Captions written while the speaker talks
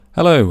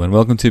Hello and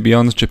welcome to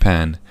Beyond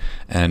Japan,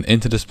 an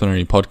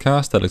interdisciplinary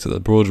podcast that looks at the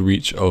broad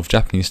reach of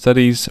Japanese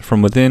studies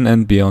from within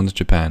and beyond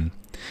Japan.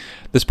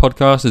 This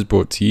podcast is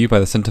brought to you by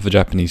the Center for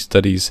Japanese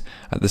Studies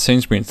at the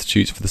Sainsbury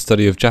Institute for the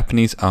Study of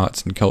Japanese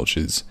Arts and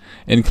Cultures,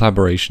 in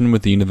collaboration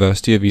with the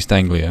University of East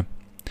Anglia.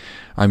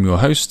 I'm your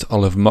host,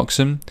 Oliver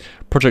Moxham,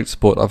 Project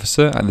Support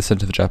Officer at the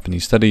Center for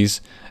Japanese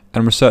Studies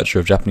and researcher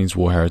of Japanese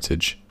War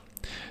Heritage.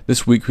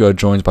 This week we are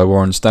joined by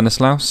Warren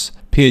Stanislaus,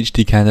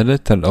 PhD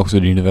candidate at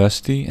Oxford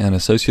University and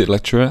Associate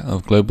Lecturer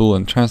of Global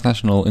and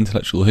Transnational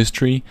Intellectual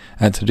History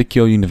at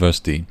Rikyo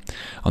University,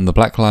 on the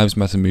Black Lives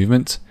Matter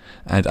movement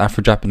and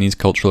Afro-Japanese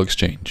cultural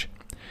exchange.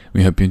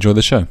 We hope you enjoy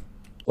the show.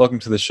 Welcome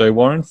to the show,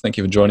 Warren. Thank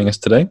you for joining us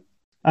today.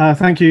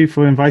 Thank you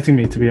for inviting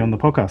me to be on the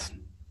podcast.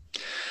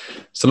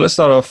 So let's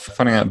start off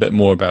finding out a bit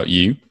more about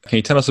you. Can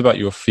you tell us about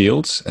your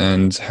fields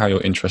and how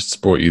your interests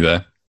brought you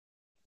there?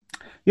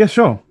 Yeah,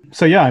 sure.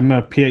 So I'm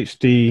a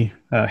PhD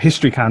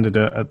history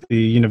candidate at the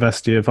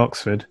University of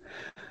Oxford.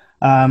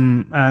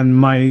 And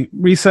my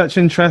research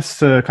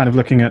interests are kind of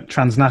looking at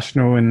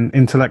transnational and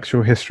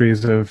intellectual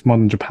histories of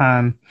modern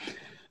Japan.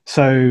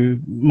 So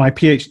my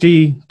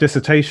PhD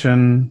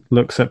dissertation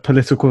looks at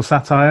political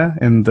satire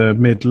in the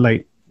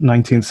mid-late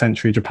 19th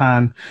century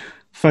Japan,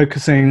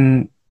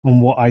 focusing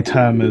on what I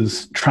term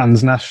as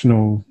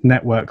transnational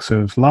networks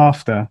of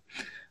laughter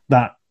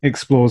that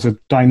explores a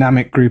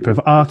dynamic group of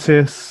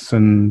artists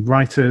and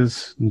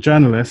writers and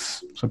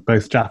journalists, so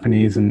both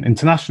Japanese and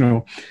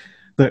international,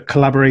 that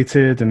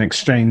collaborated and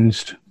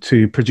exchanged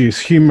to produce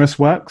humorous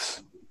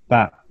works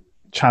that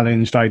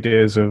challenged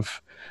ideas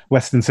of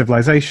Western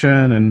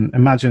civilization and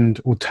imagined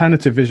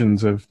alternative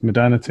visions of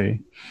modernity.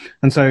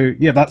 And so,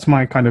 that's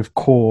my kind of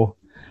core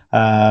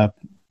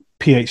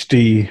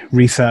PhD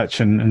research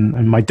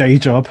and my day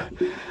job.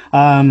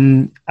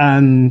 And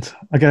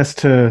I guess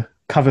to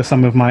cover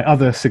some of my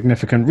other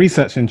significant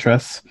research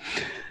interests,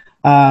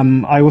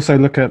 I also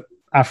look at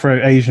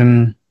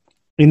Afro-Asian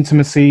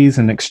intimacies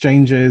and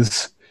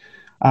exchanges,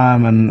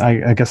 and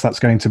I guess that's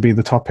going to be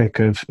the topic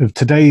of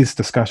today's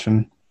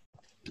discussion.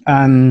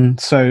 And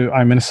so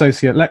I'm an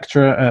associate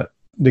lecturer at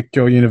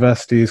Rikyo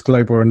University's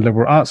Global and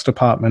Liberal Arts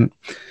Department,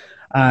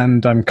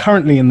 and I'm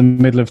currently in the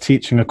middle of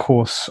teaching a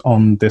course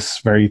on this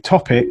very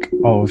topic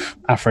of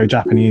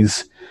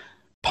Afro-Japanese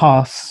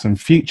pasts and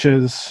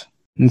futures.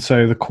 And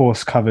so the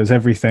course covers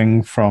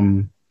everything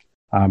from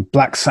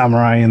black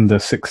samurai in the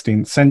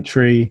 16th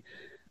century,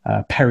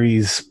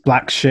 Perry's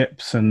black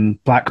ships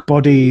and black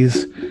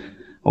bodies,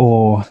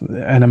 or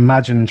an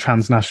imagined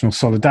transnational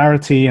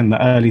solidarity in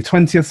the early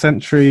 20th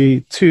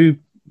century, to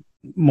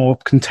more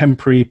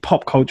contemporary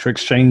pop culture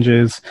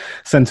exchanges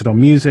centered on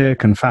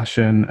music and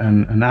fashion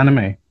and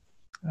anime.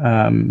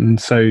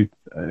 And so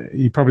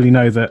you probably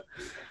know that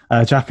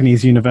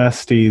Japanese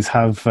universities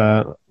have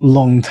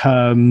long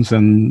terms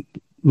and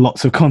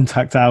lots of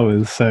contact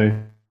hours, so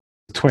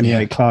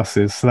 28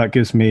 classes. So that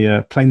gives me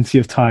plenty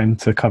of time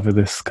to cover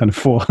this kind of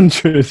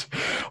 400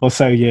 or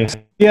so years.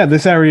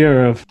 This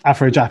area of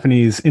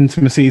Afro-Japanese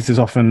intimacies is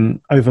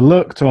often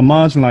overlooked or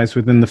marginalized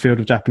within the field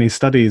of Japanese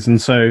studies.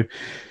 And so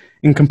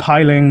in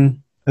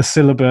compiling a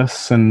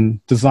syllabus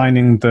and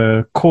designing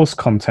the course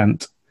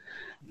content,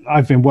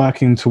 I've been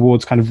working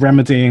towards kind of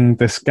remedying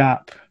this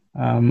gap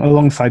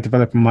alongside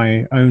developing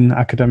my own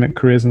academic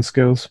careers and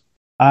skills.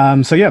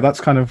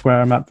 That's kind of where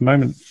I'm at the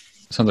moment.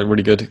 Sounds like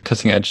really good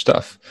cutting edge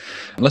stuff.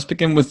 Let's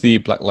begin with the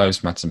Black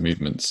Lives Matter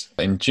movement.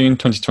 In June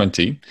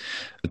 2020,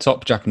 the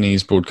top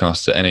Japanese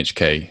broadcaster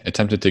NHK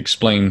attempted to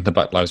explain the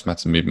Black Lives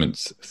Matter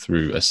movement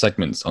through a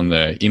segment on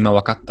their Ima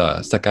Wakatta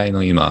Sekai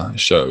no Ima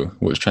show,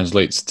 which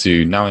translates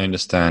to Now I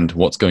Understand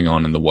What's Going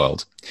On in the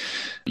World.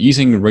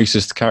 Using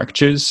racist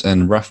caricatures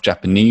and rough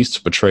Japanese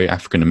to portray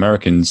African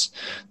Americans,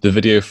 the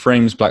video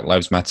frames Black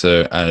Lives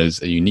Matter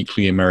as a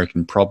uniquely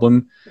American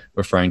problem,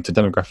 referring to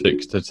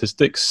demographic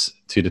statistics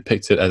to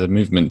depict it as a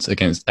movement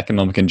against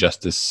economic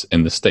injustice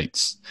in the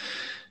States.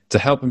 To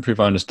help improve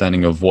our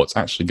understanding of what's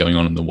actually going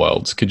on in the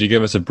world, could you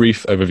give us a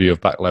brief overview of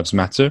Black Lives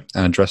Matter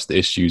and address the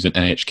issues in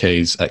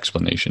NHK's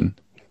explanation?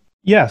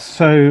 Yes,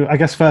 so I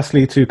guess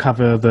firstly to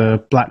cover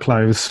the Black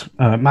Lives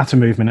Matter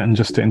movement and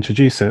just to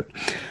introduce it.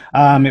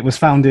 It was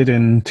founded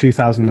in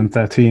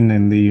 2013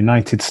 in the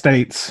United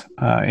States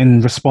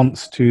in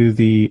response to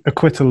the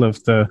acquittal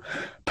of the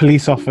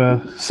police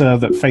officer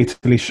that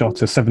fatally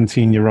shot a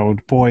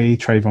 17-year-old boy,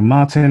 Trayvon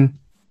Martin.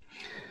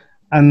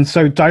 And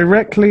so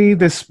directly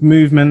this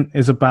movement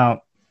is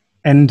about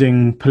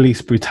ending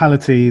police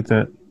brutality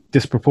that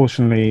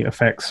disproportionately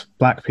affects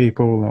Black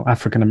people or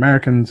African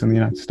Americans in the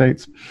United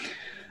States.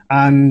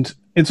 And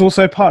it's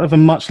also part of a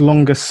much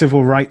longer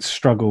civil rights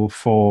struggle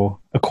for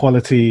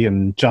equality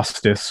and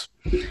justice,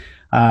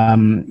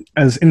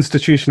 as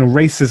institutional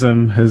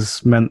racism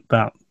has meant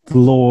that the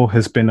law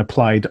has been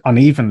applied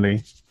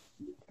unevenly.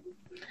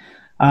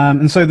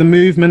 And so the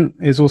movement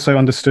is also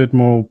understood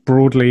more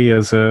broadly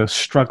as a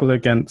struggle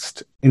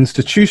against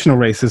institutional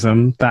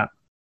racism that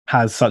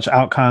has such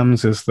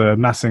outcomes as the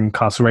mass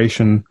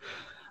incarceration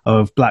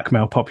of Black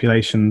male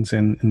populations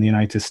in the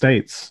United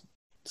States.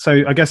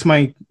 So I guess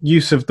my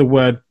use of the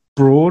word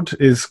broad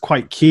is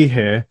quite key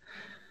here,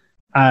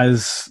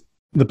 as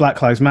the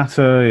Black Lives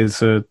Matter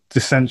is a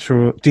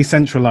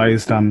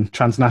decentralized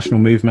transnational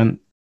movement,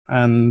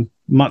 and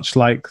much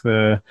like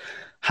the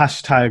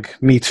hashtag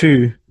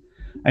 #MeToo,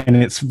 in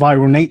its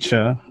viral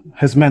nature,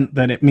 has meant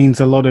that it means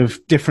a lot of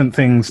different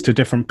things to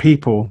different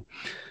people.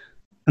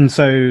 And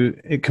so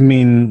it can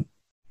mean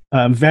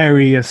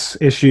various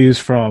issues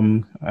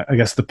from, I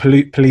guess, the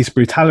police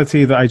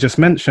brutality that I just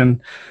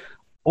mentioned,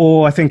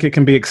 or I think it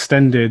can be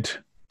extended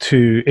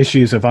to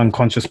issues of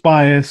unconscious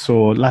bias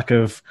or lack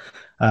of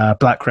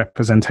Black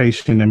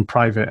representation in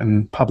private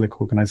and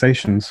public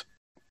organizations.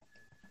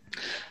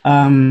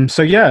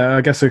 So yeah,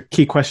 I guess a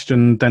key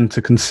question then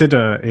to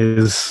consider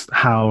is,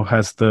 how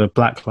has the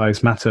Black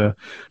Lives Matter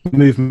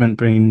movement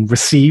been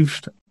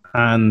received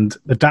and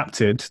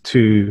adapted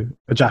to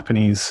a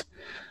Japanese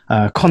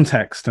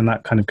context? And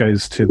that kind of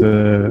goes to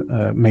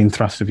the main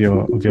thrust of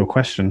your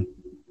question.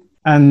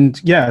 And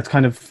yeah, it's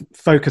kind of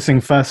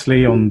focusing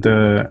firstly on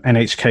the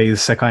NHK's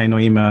Sekai no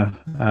Ima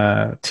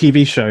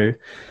TV show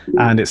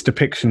and its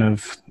depiction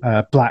of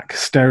Black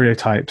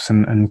stereotypes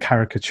and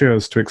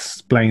caricatures to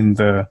explain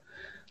the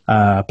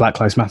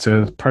Black Lives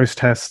Matter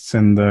protests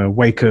in the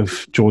wake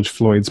of George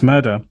Floyd's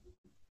murder.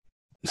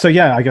 So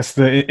yeah, I guess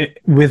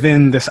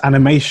within this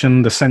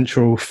animation, the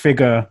central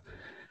figure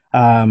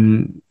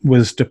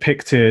was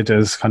depicted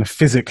as kind of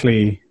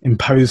physically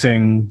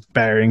imposing,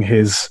 bearing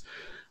his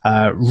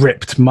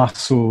ripped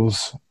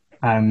muscles,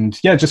 and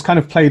yeah, just kind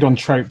of played on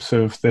tropes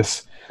of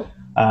this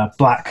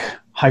Black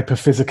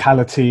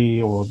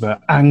hyperphysicality or the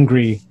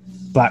angry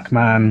Black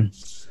man.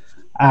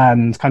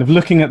 And kind of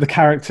looking at the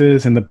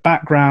characters in the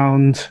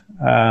background,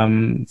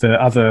 the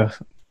other,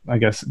 I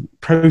guess,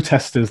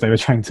 protesters they were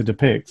trying to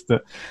depict,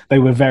 that they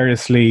were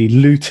variously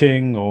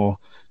looting or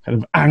kind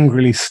of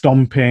angrily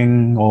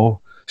stomping or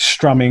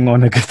strumming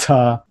on a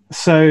guitar.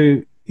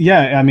 So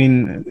yeah, I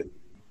mean,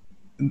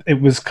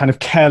 it was kind of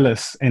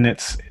careless in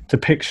its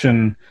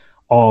depiction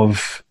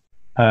of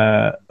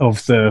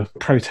the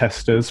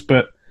protesters,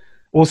 but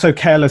also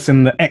careless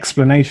in the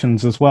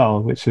explanations as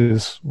well, which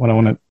is what I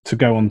wanted to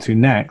go on to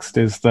next.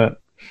 Is that,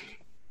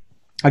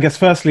 I guess,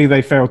 firstly,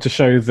 they failed to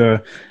show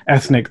the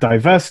ethnic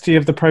diversity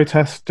of the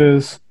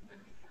protesters,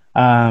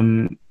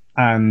 and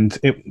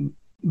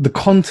the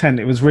content,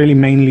 it was really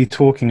mainly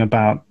talking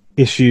about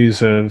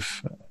issues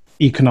of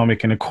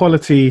economic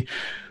inequality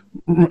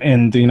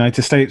in the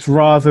United States,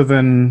 rather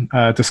than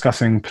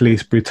discussing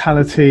police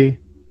brutality.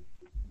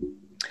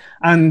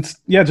 And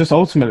yeah, just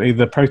ultimately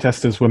the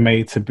protesters were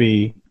made to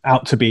be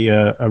out to be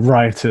a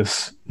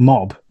riotous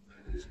mob.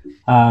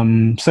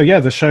 So yeah,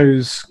 the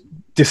show's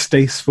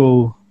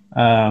distasteful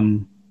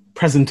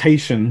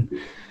presentation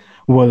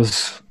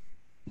was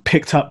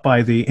picked up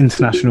by the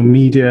international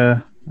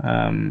media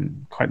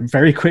quite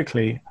very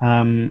quickly,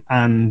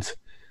 and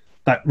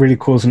that really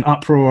caused an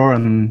uproar,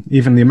 and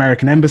even the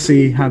American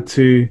embassy had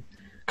to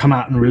come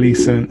out and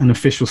release an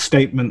official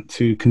statement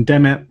to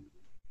condemn it.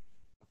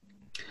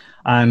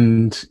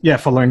 And yeah,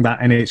 following that,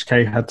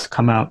 NHK had to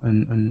come out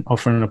and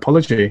offer an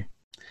apology.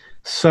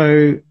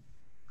 So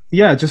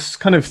yeah, just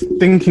kind of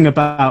thinking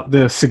about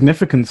the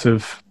significance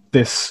of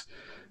this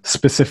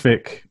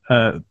specific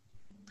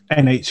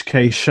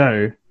NHK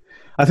show,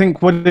 I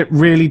think what it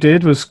really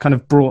did was kind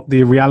of brought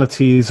the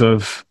realities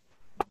of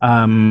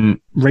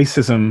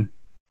racism,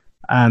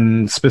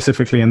 and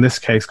specifically in this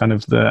case, kind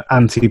of the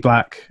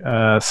anti-Black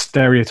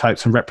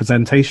stereotypes and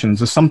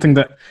representations, as something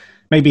that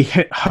maybe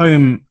hit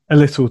home a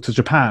little to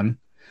Japan,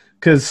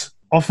 because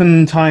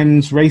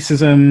oftentimes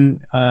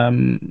racism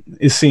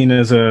is seen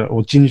as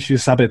or jinshu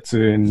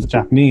sabetsu in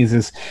Japanese,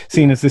 is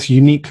seen as this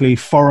uniquely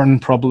foreign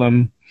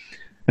problem,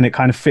 and it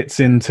kind of fits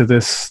into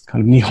this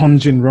kind of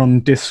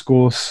Nihonjinron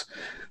discourse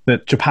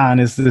that Japan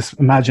is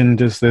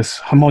imagined as this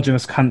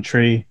homogenous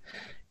country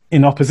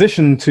in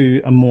opposition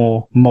to a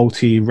more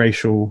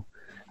multi-racial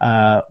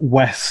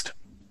West.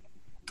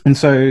 And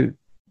so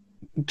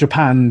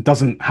Japan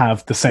doesn't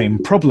have the same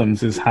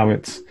problems, is how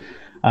it's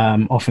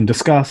often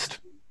discussed.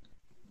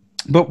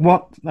 But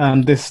what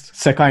this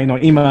Sekai no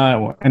Ima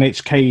or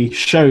NHK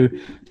show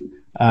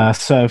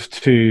served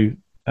to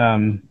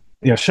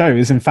show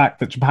is, in fact,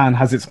 that Japan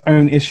has its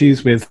own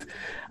issues with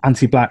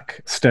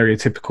anti-Black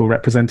stereotypical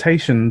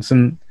representations.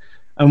 And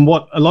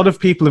what a lot of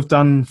people have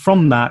done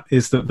from that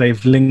is that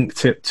they've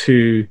linked it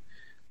to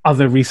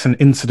other recent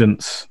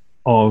incidents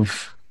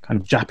of kind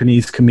of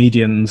Japanese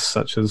comedians,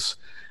 such as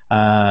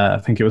I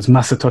think it was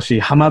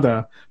Masatoshi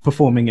Hamada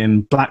performing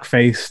in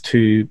blackface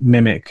to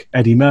mimic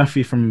Eddie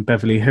Murphy from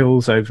Beverly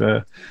Hills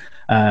over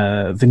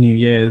the New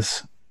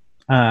Year's.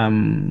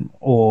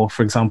 Or,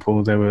 for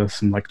example, there were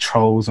some like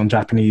trolls on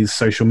Japanese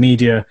social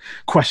media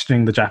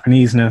questioning the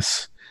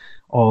Japaneseness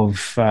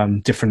of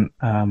different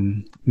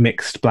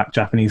mixed Black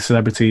Japanese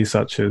celebrities,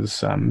 such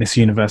as Miss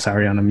Universe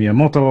Ariana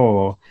Miyamoto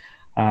or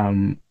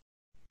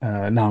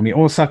Naomi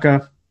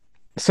Osaka.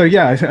 So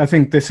yeah, I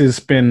think this has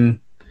been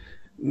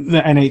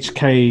the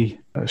NHK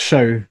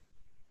show,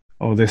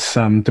 or this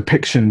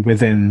depiction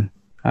within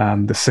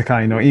the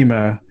Sekai no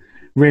Ima,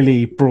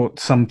 really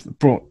brought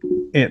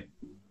it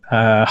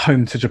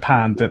home to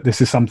Japan, that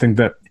this is something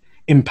that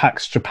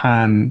impacts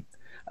Japan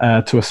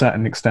to a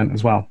certain extent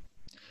as well.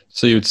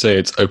 So you would say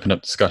it's opened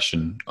up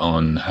discussion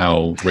on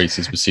how race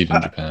is perceived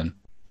in Japan?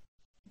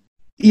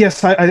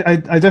 Yes, I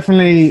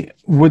definitely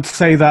would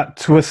say that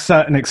to a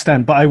certain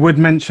extent, but I would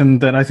mention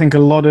that I think a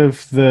lot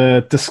of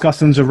the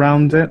discussions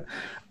around it,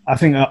 I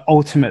think, are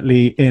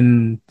ultimately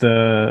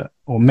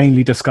or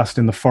mainly discussed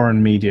in the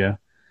foreign media.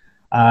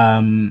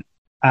 And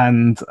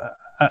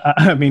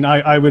I mean,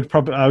 I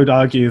would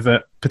argue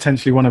that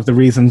potentially one of the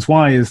reasons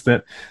why is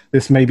that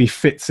this maybe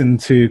fits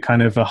into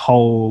kind of a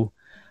whole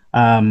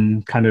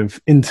kind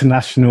of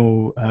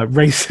international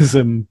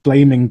racism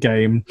blaming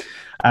game,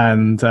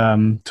 and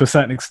to a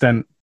certain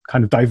extent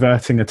kind of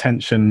diverting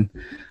attention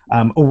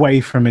away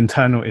from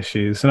internal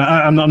issues. And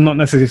I'm not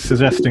necessarily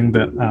suggesting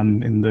that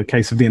in the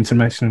case of the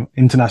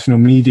international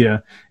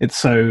media it's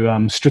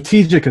so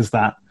strategic as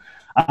that,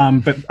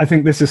 but I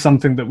think this is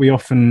something that we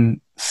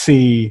often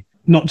see,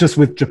 not just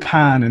with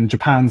Japan, and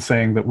Japan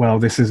saying that, well,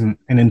 this isn't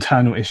an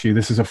internal issue,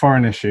 this is a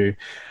foreign issue,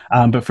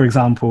 but for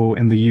example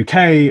in the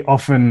UK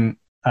often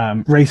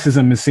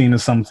racism is seen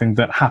as something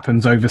that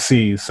happens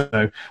overseas.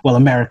 So, well,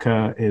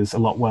 America is a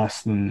lot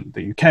worse than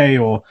the UK,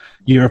 or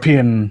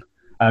European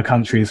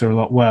countries are a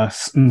lot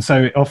worse. And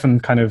so it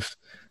often kind of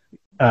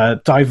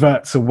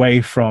diverts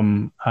away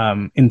from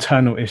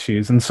internal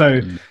issues. And so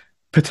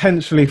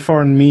potentially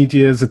foreign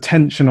media's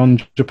attention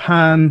on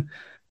Japan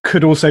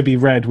could also be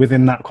read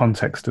within that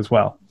context as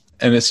well.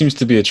 And it seems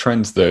to be a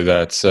trend, though,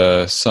 that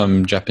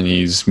some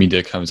Japanese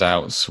media comes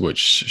out which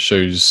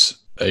shows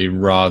a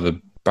rather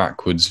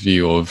backwards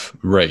view of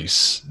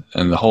race,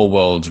 and the whole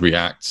world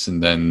reacts,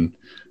 and then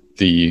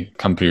the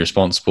company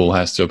responsible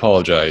has to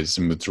apologize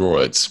and withdraw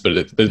it.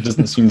 But there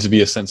doesn't seem to be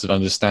a sense of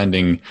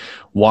understanding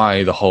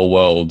why the whole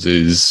world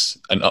is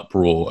an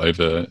uproar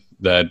over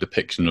their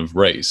depiction of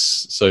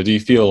race. So do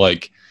you feel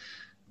like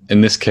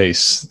in this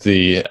case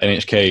the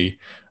NHK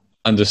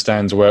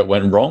understands where it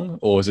went wrong,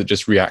 or is it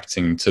just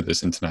reacting to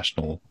this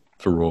international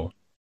furore?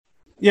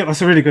 Yeah,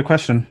 that's a really good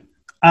question.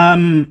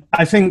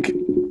 I think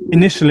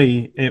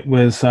initially it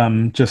was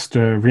just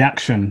a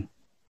reaction,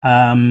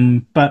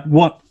 but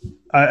what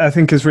I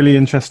think is really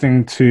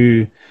interesting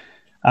to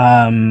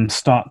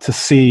start to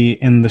see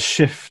in the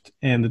shift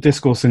in the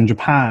discourse in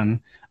Japan,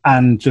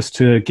 and just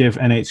to give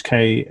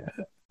NHK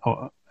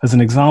as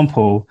an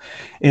example,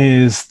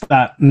 is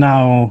that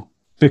now,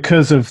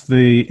 because of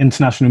the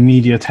international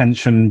media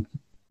attention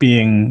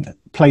being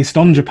placed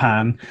on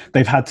Japan,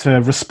 they've had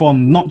to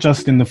respond not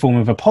just in the form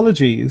of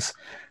apologies,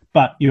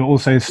 but you're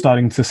also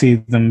starting to see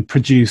them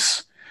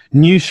produce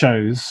new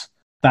shows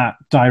that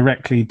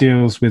directly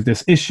deals with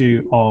this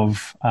issue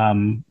of,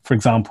 for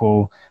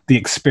example, the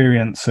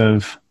experience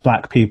of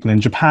Black people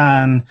in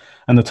Japan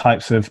and the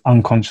types of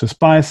unconscious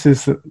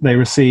biases that they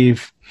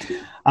receive.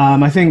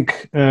 I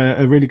think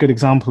a really good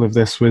example of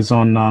this was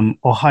on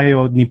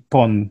Ohayo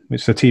Nippon,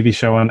 which is a TV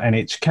show on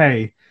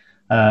NHK,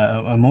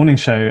 a morning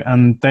show,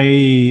 and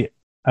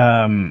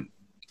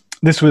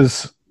this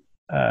was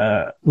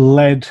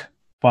led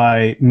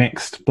by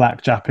mixed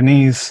Black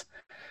Japanese,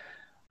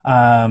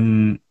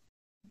 and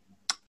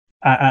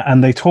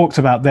they talked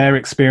about their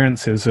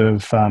experiences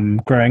of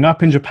growing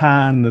up in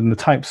Japan and the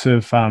types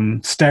of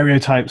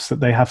stereotypes that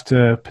they have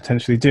to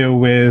potentially deal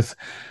with,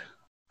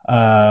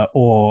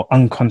 or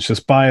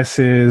unconscious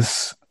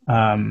biases,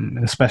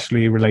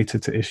 especially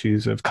related to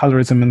issues of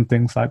colorism and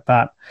things like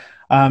that.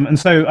 And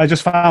so I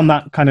just found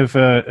that kind of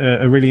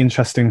a really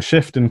interesting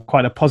shift and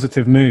quite a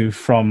positive move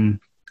from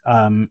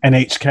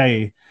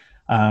NHK,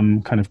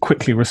 kind of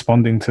quickly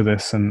responding to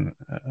this, and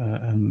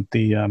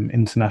the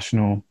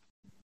international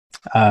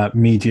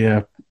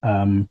media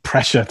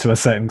pressure to a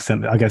certain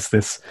extent. I guess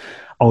this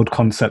old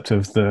concept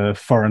of the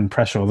foreign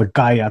pressure, or the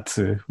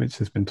gaiatsu, which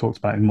has been talked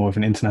about in more of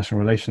an international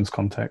relations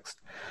context.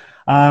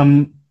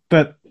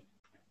 But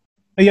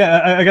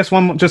yeah, I guess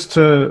one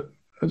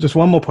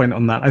more point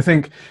on that. I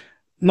think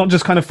not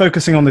just kind of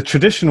focusing on the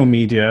traditional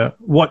media,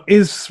 what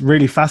is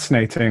really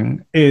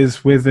fascinating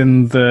is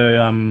within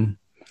the,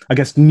 I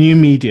guess, new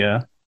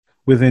media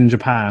within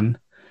Japan.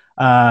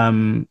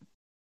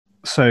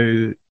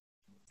 So,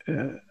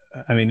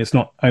 I mean, it's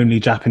not only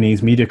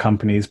Japanese media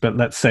companies, but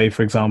let's say,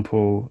 for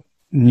example,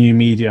 new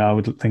media, I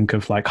would think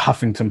of like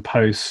Huffington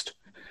Post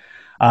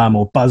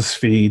or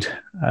BuzzFeed,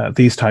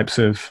 these types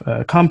of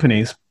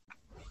companies.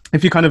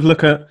 If you kind of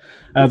look at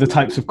the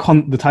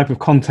type of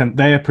content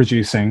they are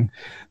producing,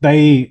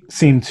 they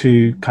seem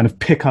to kind of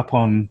pick up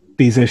on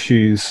these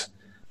issues,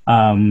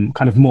 kind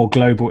of more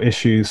global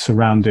issues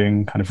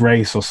surrounding kind of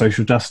race or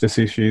social justice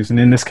issues,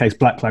 and in this case,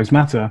 Black Lives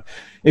Matter.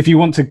 If you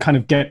want to kind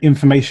of get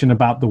information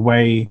about the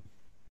way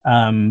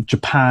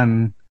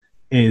Japan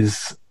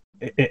is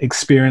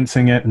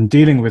experiencing it and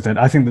dealing with it,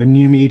 I think the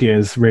new media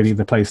is really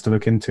the place to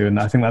look into,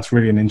 and I think that's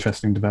really an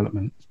interesting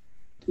development.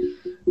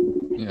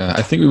 Yeah,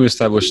 I think we've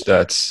established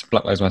that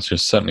Black Lives Matter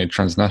is certainly a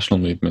transnational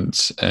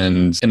movement,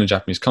 and in a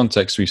Japanese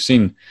context, we've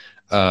seen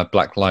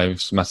Black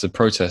Lives Matter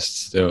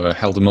protests. They were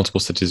held in multiple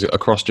cities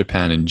across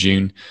Japan in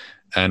June,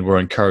 and were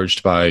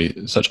encouraged by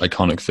such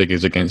iconic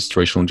figures against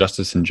racial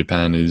injustice in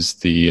Japan as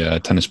the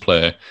tennis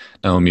player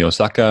Naomi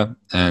Osaka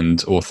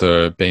and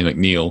author Bay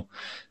McNeil.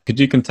 Could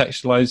you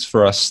contextualize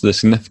for us the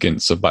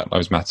significance of Black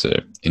Lives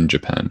Matter in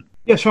Japan?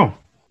 Yeah, sure.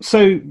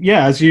 So,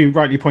 yeah, as you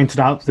rightly pointed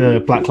out,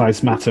 the Black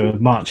Lives Matter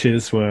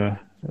marches were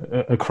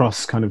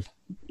across kind of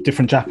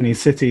different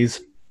Japanese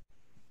cities.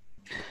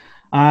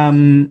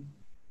 And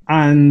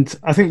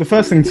I think the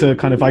first thing to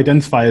kind of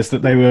identify is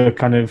that they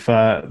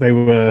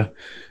were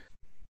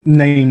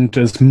named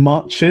as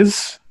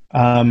marches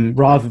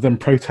rather than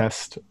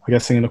protest, I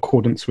guess, in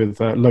accordance with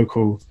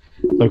local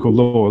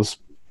laws.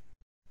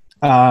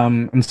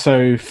 And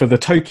so for the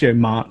Tokyo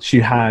March,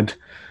 you had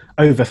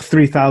over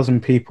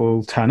 3,000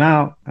 people turn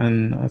out,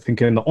 and I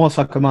think in the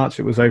Osaka March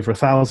it was over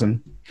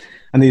 1,000.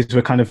 And these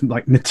were kind of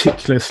like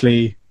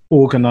meticulously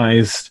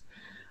organized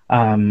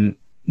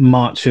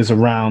marches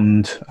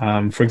around,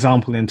 for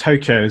example, in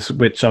Tokyo,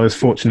 which I was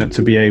fortunate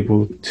to be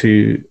able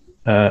to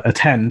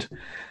attend.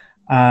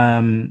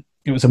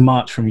 It was a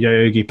march from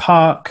Yoyogi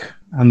Park,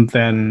 and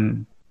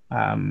then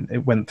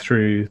it went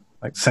through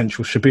like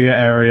central Shibuya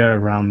area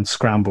around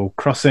Scramble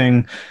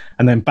Crossing,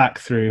 and then back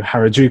through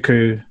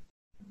Harajuku,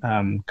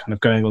 kind of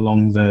going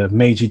along the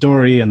Meiji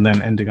Dori, and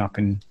then ending up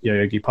in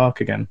Yoyogi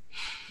Park again.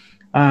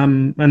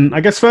 And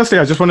I guess firstly,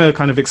 I just want to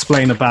kind of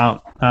explain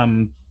about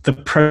the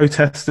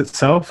protest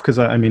itself, because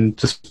I mean,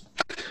 just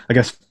I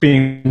guess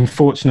being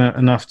fortunate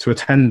enough to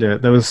attend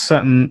it, there was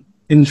certain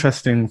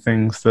interesting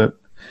things that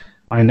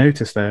I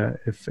noticed there,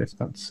 if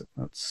that's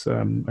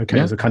okay,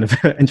 yeah, as a kind of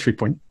entry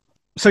point.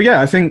 So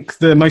yeah, I think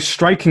the most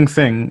striking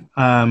thing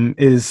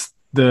is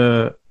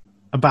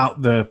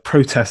about the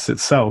protest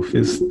itself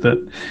is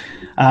that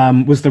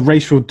was the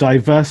racial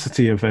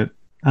diversity of it.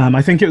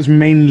 I think it was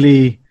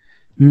mainly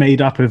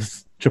made up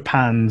of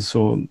Japan's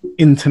or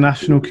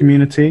international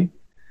community.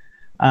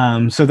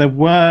 So there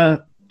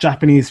were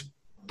Japanese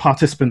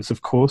participants,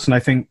 of course, and I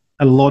think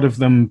a lot of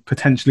them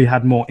potentially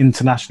had more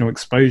international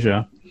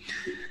exposure.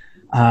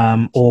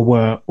 Or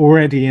were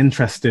already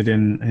interested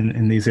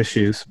in these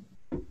issues.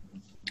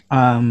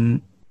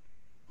 And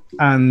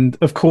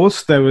of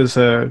course, there was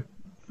a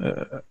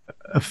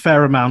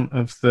fair amount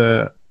of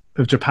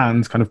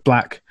Japan's kind of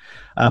black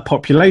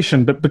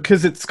population, but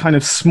because it's kind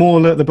of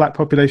smaller, the black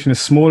population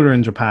is smaller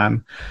in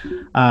Japan,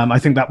 I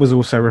think that was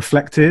also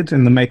reflected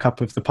in the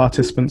makeup of the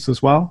participants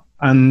as well.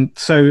 And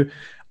so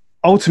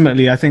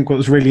ultimately, I think what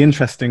was really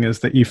interesting is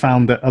that you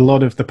found that a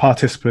lot of the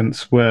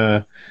participants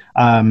were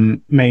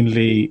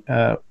mainly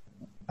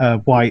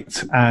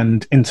white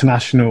and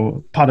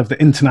international, part of the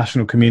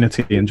international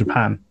community in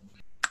Japan.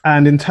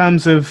 And in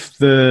terms of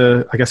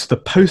the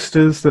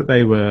posters that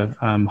they were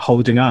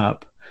holding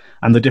up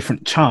and the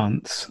different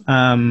chants,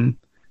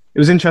 it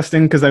was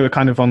interesting because they were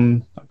kind of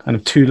on kind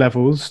of two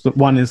levels.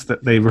 One is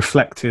that they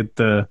reflected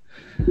the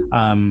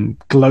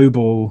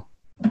global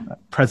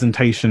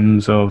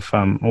presentations of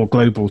or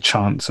global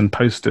chants and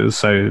posters.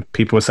 So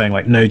people were saying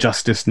like "No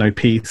justice, no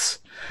peace,"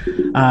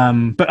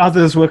 but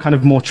others were kind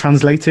of more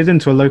translated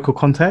into a local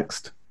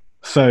context.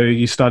 So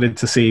you started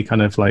to see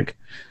kind of like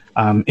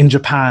in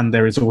Japan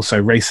there is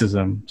also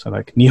racism. So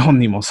like "Nihon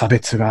ni mo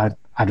sabetsu ga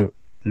aru,"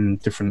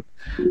 different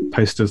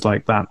posters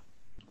like that.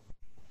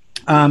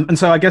 And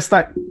so I guess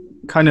that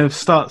kind of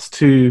starts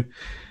to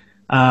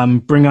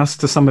bring us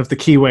to some of the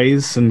key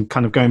ways, and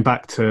kind of going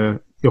back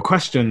to your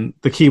question,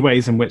 the key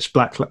ways in which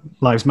Black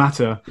Lives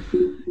Matter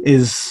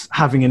is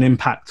having an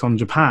impact on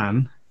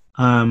Japan.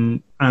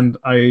 And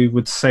I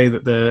would say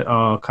that there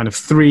are kind of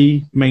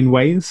three main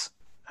ways,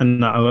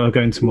 and I'll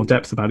go into more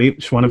depth about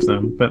each one of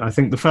them. But I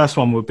think the first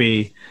one would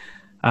be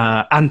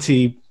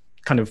highlighting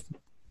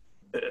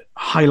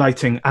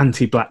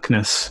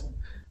anti-blackness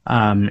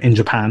in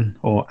Japan,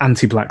 or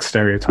anti-black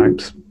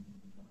stereotypes.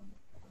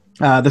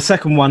 The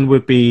second one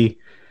would be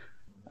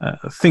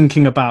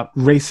thinking about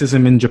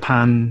racism in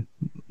Japan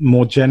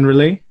more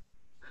generally.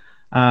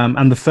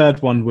 And the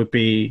third one would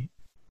be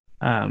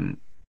kind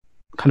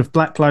of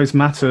Black Lives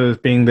Matter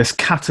being this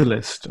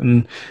catalyst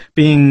and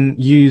being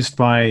used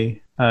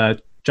by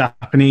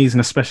Japanese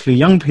and especially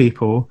young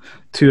people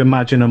to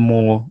imagine a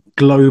more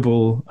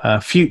global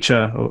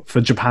future for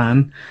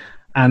Japan,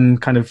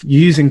 and kind of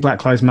using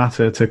Black Lives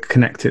Matter to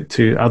connect it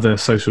to other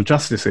social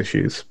justice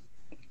issues.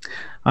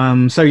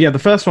 So yeah, the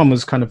first one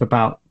was kind of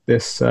about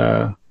this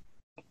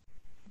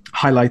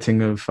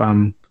highlighting of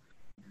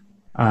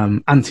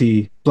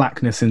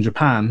anti-blackness in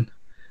Japan.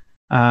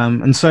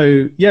 And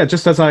so, yeah,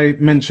 just as I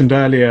mentioned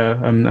earlier,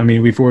 I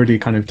mean, we've already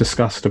kind of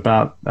discussed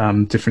about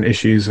different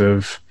issues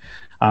of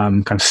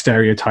kind of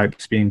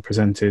stereotypes being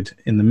presented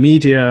in the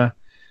media.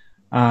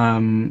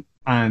 And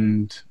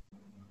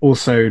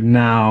also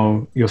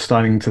now you're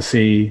starting to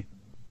see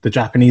the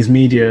Japanese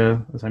media,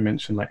 as I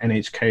mentioned, like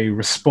NHK,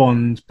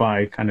 respond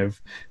by kind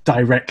of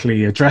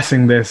directly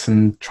addressing this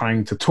and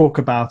trying to talk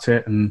about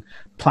it, and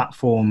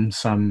platform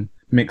some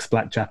mixed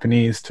Black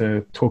Japanese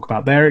to talk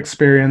about their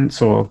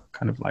experience, or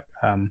kind of like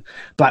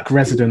Black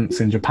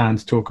residents in Japan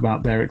to talk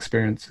about their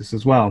experiences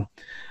as well.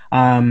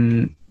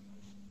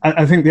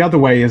 I think the other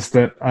way is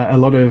that a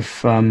lot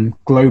of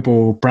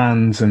global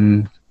brands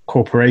and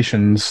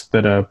corporations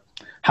that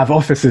have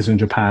offices in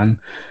Japan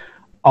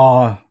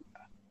are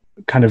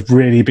kind of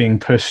really being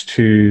pushed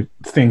to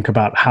think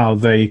about how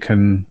they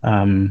can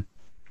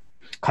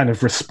kind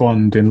of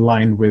respond in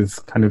line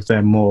with kind of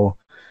their more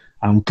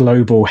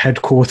global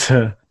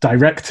headquarter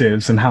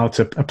directives and how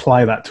to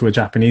apply that to a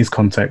Japanese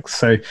context.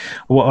 So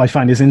what I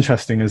find is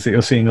interesting is that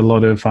you're seeing a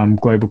lot of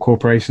global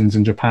corporations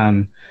in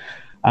Japan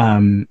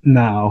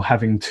now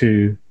having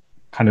to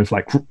kind of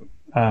like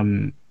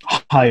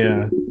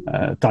hire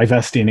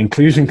diversity and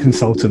inclusion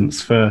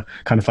consultants for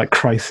kind of like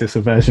crisis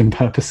aversion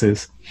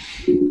purposes.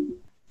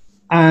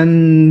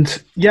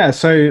 And yeah,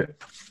 so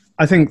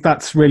I think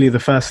that's really the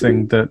first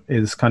thing that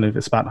is kind of,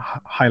 it's about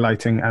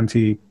highlighting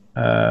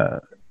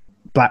anti-Black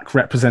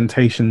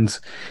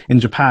representations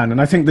in Japan.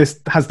 And I think this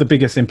has the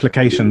biggest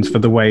implications for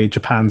the way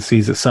Japan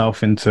sees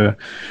itself into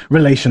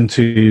relation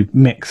to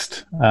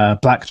mixed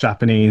Black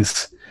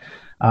Japanese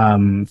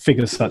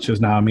figures such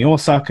as Naomi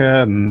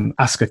Osaka and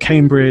Asuka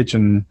Cambridge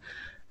and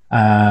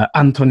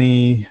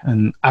Anthony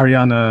and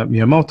Ariana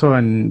Miyamoto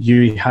and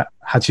Yuri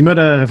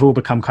Hachimura have all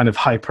become kind of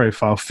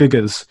high-profile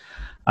figures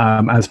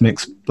as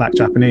mixed Black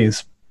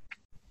Japanese.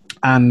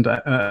 And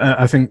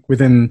I think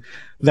within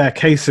their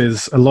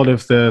cases, a lot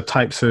of the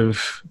types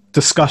of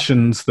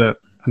discussions that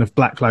kind of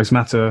Black Lives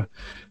Matter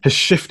has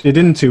shifted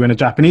into in a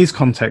Japanese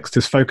context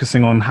is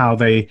focusing on how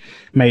they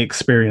may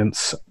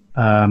experience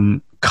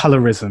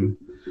colorism,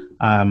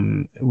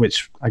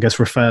 which I guess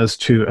refers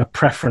to a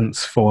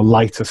preference for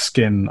lighter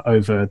skin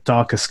over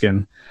darker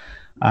skin.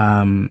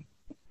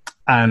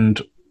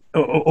 And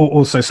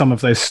also some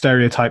of those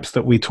stereotypes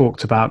that we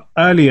talked about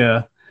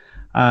earlier,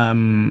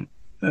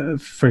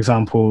 for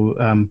example,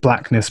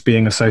 Blackness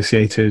being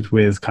associated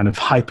with kind of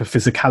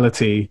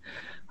hyperphysicality,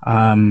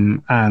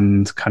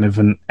 and kind of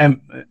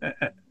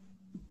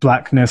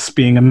Blackness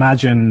being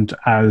imagined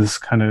as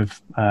kind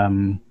of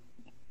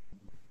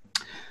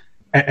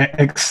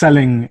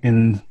excelling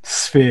in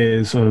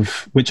spheres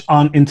of which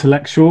aren't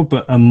intellectual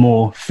but are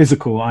more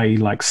physical, i.e.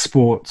 like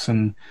sports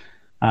and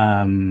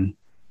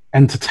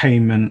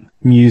entertainment,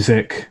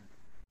 music,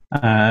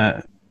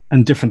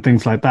 and different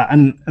things like that,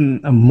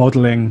 and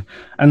modeling.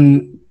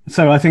 And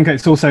so I think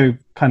it's also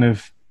kind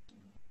of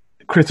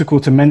critical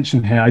to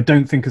mention here, I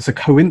don't think it's a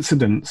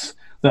coincidence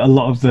that a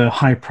lot of the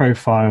high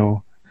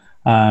profile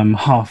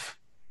half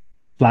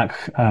Black,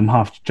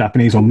 half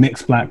Japanese or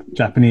mixed Black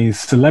Japanese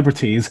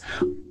celebrities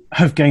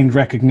have gained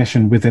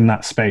recognition within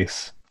that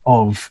space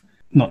of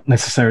not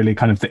necessarily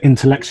kind of the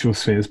intellectual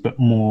spheres, but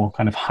more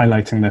kind of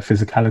highlighting their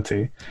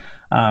physicality.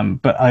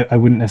 But I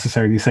wouldn't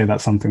necessarily say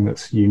that's something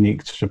that's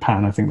unique to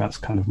Japan. I think that's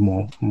kind of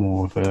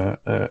more of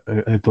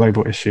a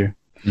global issue.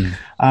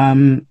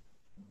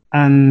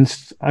 And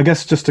I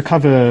guess just to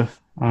cover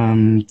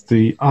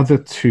the other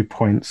 2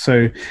 points.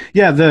 So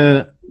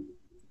yeah,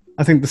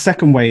 I think the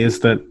second way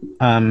is that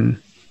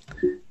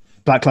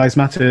Black Lives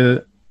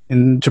Matter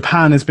in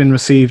Japan has been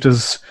received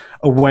as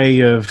a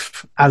way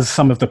of, as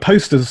some of the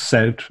posters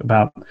said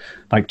about,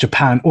 like,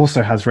 Japan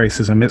also has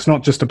racism. It's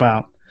not just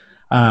about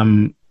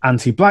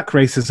anti-Black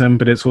racism,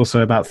 but it's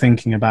also about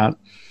thinking about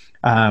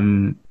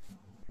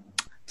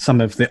some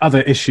of the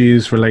other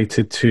issues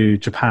related to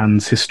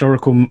Japan's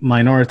historical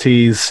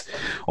minorities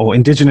or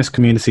indigenous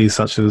communities,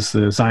 such as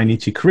the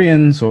Zainichi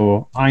Koreans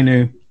or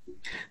Ainu.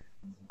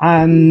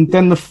 And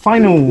then the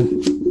final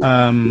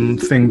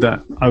thing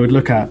that I would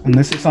look at, and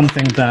this is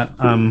something that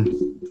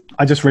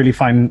I just really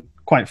find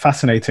quite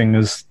fascinating,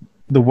 is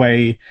the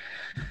way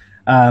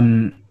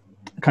kind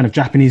of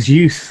Japanese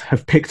youth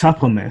have picked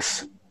up on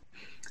this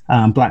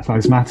Black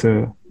Lives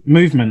Matter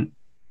movement,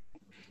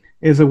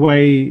 is a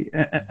way,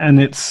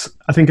 and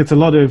I think it's a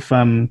lot of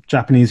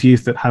Japanese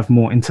youth that have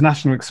more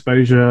international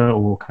exposure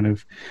or kind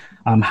of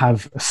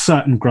have a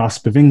certain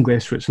grasp of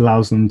English, which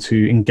allows them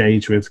to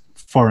engage with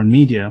foreign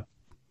media.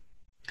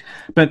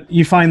 But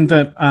you find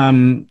that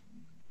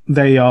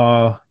they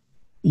are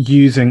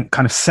using,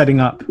 kind of setting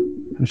up,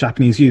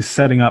 Japanese youth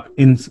setting up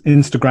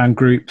Instagram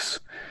groups.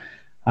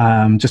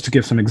 Just to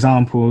give some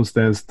examples,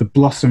 there's the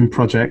Blossom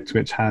Project,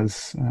 which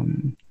has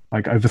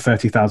like over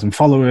 30,000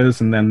 followers,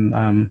 and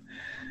then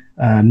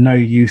No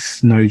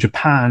Youth, No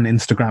Japan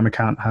Instagram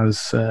account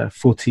has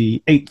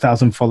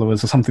 48,000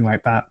 followers or something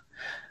like that.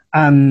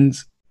 And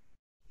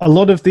a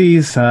lot of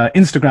these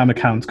Instagram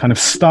accounts kind of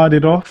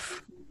started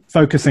off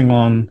focusing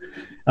on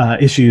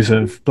issues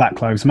of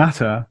Black Lives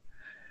Matter,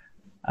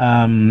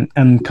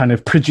 and kind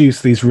of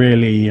produce these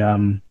really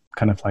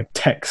kind of like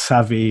tech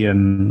savvy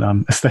and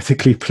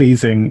aesthetically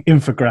pleasing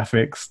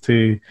infographics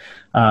to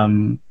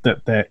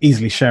that they're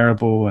easily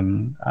shareable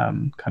and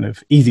kind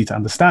of easy to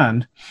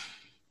understand.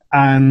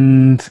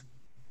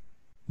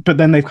 But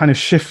then they've kind of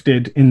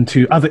shifted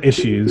into other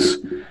issues.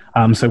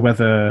 So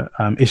whether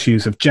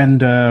issues of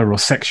gender or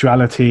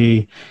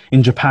sexuality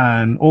in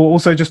Japan, or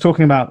also just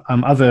talking about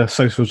other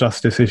social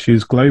justice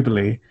issues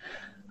globally,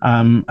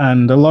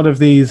 And a lot of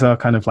these are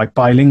kind of like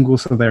bilingual,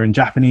 so they're in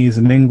Japanese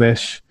and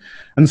English.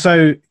 And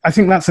so I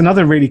think that's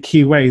another really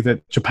key way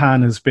that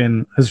Japan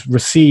has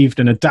received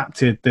and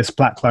adapted this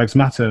Black Lives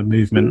Matter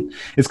movement.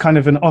 It's kind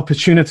of an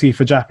opportunity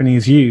for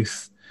Japanese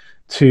youth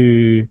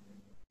to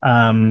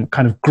kind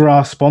of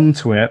grasp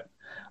onto it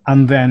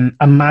and then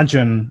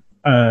imagine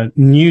a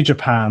new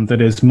Japan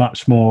that is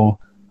much more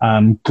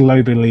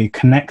globally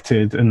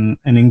connected and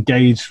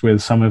engaged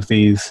with some of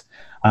these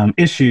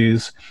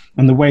issues.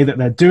 And the way that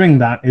they're doing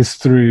that is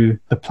through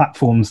the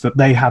platforms that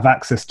they have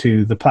access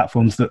to, the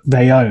platforms that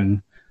they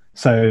own.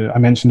 So I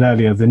mentioned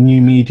earlier the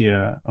new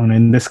media, and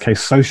in this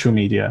case, social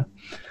media.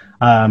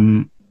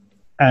 And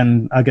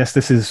I guess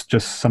this is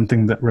just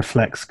something that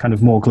reflects kind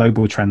of more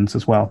global trends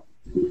as well.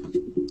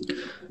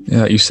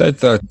 Yeah, you said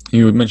that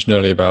you mentioned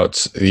earlier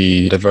about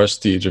the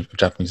diversity of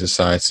Japanese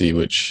society,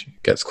 which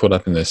gets caught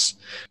up in this.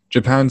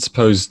 Japan's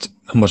supposed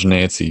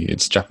homogeneity,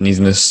 its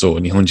Japaneseness, or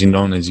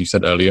Nihonjinron, as you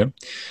said earlier,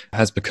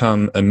 has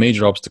become a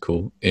major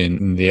obstacle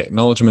in the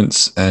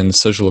acknowledgements and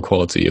social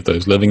equality of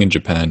those living in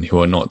Japan who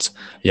are not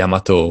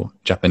Yamato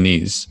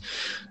Japanese.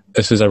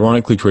 This has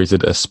ironically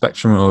created a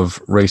spectrum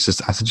of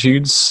racist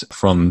attitudes,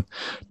 from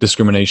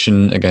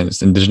discrimination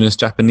against indigenous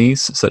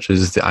Japanese, such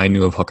as the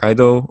Ainu of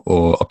Hokkaido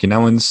or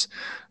Okinawans,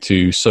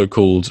 to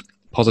so-called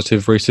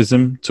positive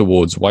racism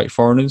towards white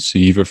foreigners, who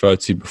you've referred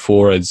to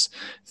before as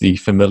the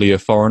familiar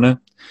foreigner,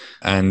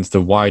 and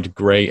the wide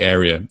grey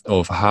area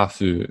of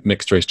Hafu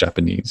mixed-race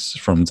Japanese,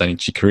 from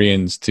Zainichi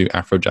Koreans to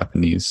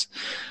Afro-Japanese.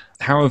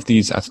 How have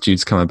these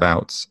attitudes come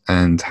about,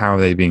 and how are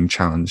they being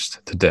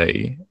challenged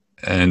today?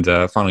 And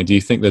finally, do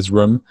you think there's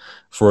room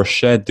for a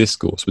shared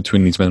discourse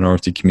between these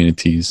minority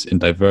communities in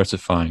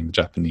diversifying the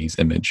Japanese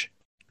image?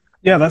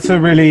 Yeah, that's a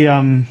really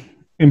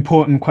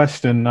important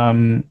question.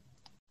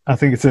 I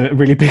think it's a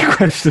really big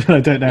question. I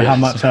don't know how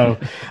much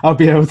I'll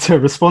be able to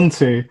respond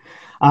to.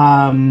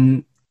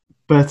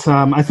 But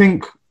I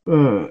think,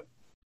 you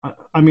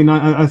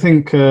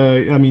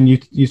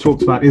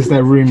talked about, is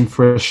there room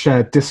for a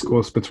shared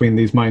discourse between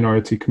these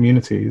minority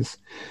communities?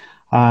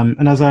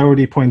 And as I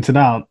already pointed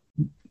out,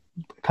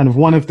 kind of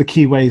one of the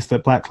key ways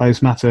that Black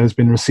Lives Matter has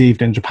been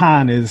received in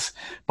Japan is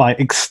by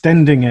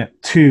extending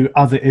it to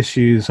other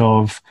issues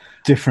of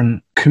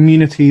different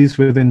communities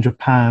within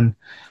Japan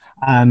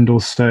and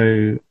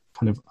also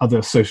kind of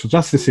other social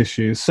justice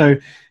issues. So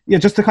yeah,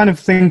 just to kind of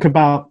think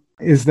about,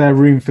 is there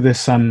room for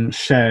this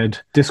shared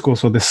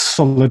discourse or this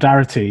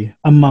solidarity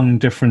among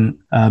different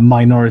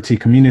minority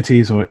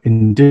communities or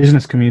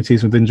indigenous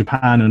communities within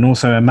Japan, and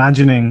also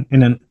imagining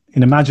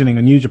imagining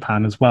a new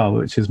Japan as well,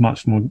 which is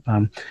much more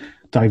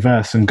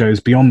diverse and goes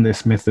beyond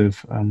this myth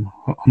of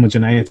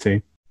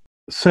homogeneity.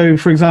 So,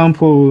 for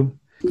example,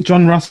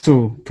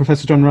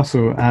 Professor John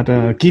Russell at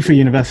Gifu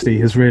University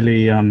has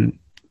really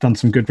done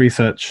some good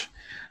research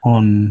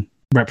on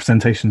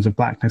representations of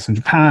blackness in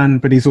Japan,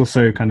 but he's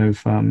also kind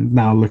of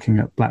now looking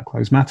at Black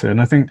Lives Matter. And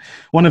I think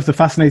one of the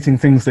fascinating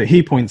things that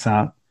he points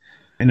out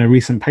in a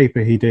recent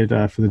paper he did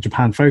for the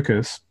Japan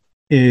Focus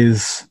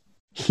is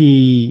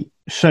he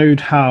showed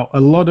how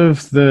a lot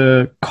of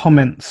the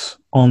comments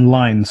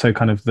online, so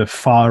kind of the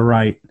far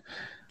right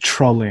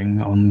trolling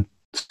on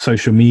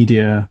social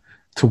media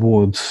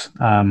towards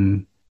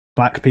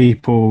black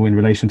people in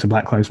relation to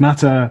Black Lives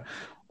Matter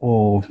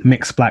or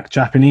mixed black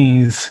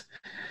Japanese,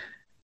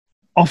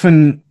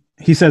 often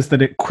he says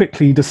that it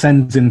quickly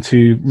descends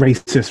into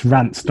racist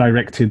rants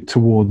directed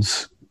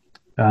towards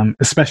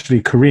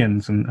especially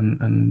Koreans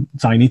and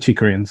Zainichi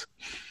Koreans.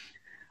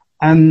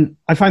 And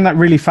I find that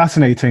really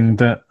fascinating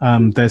that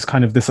there's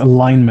kind of this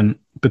alignment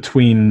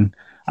between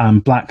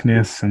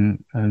blackness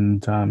and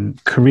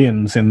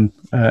Koreans from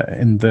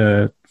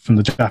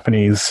the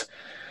Japanese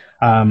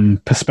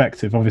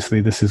perspective.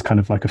 Obviously, this is kind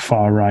of like a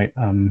far right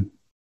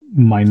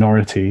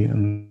minority,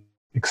 and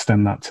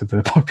extend that to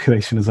the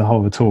population as a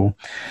whole at all.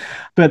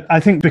 But I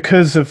think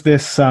because of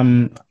this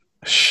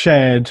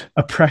shared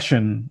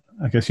oppression,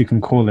 I guess you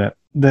can call it,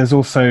 there's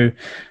also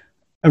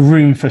a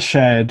room for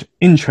shared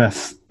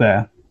interests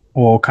there,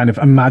 or kind of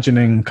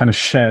imagining kind of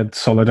shared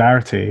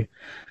solidarity.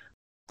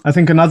 I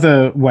think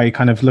another way,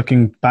 kind of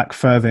looking back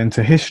further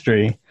into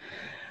history,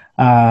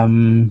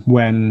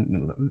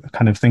 when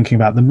kind of thinking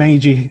about the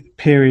Meiji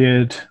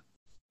period,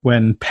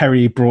 when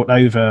Perry brought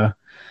over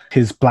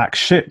his black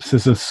ships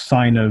as a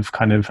sign of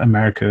kind of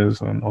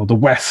America's or the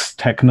West's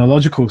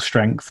technological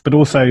strength, but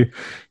also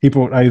he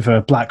brought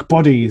over black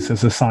bodies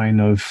as a sign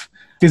of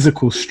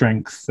physical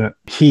strength that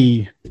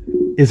he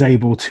is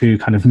able to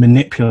kind of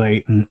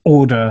manipulate and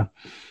order.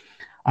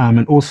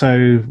 And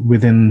also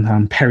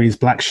within Perry's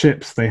black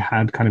ships, they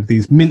had kind of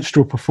these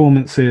minstrel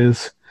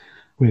performances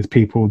with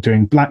people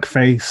doing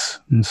blackface,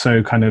 and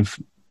so kind of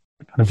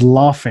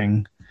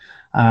laughing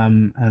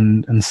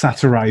and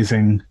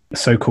satirizing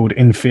so-called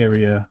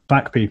inferior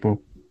black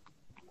people.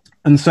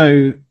 And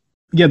so,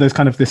 yeah, there's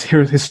kind of this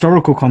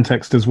historical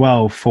context as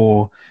well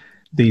for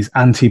these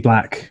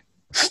anti-black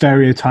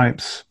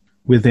stereotypes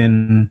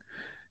within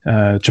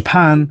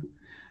Japan.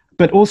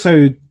 But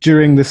also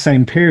during the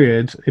same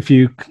period, if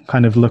you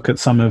kind of look at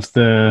some of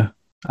the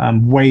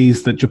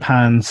ways that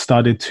Japan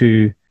started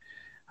to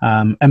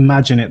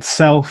imagine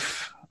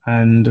itself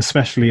and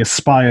especially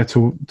aspire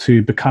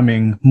to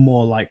becoming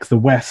more like the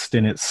West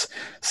in its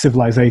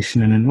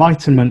civilization and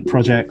enlightenment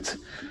project.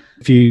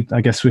 If you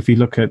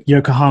look at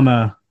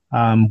Yokohama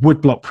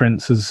woodblock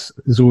prints is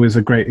always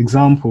a great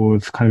example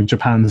of kind of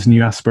Japan's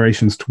new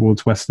aspirations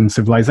towards Western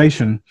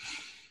civilization.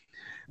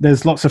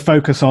 There's lots of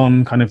focus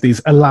on kind of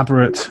these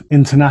elaborate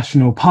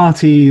international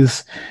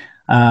parties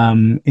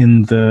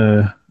in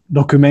the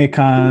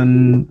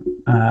Rokumeikan,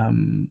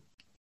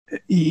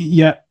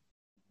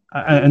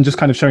 and just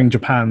kind of showing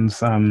Japan's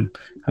kind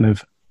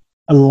of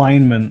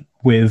alignment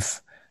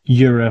with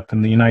Europe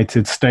and the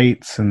United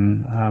States,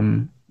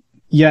 and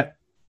yet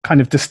kind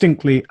of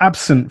distinctly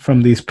absent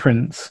from these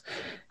prints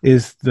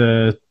is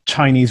the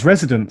Chinese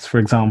residents, for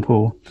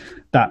example,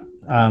 that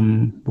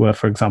were,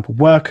 for example,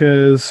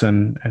 workers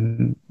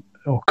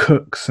or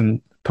cooks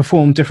and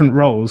performed different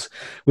roles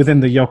within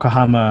the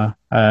Yokohama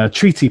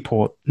treaty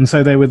port. And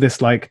so they were this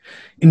like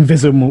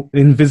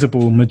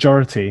invisible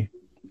majority.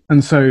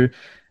 And so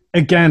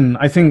again,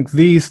 I think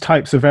these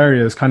types of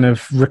areas kind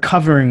of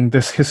recovering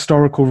this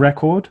historical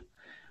record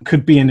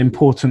could be an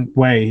important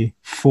way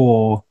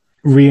for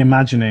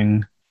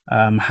reimagining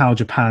how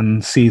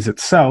Japan sees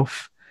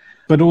itself,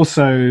 but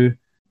also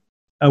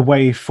a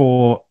way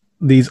for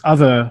these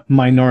other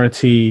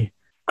minority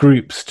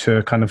groups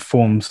to kind of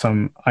form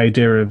some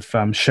idea of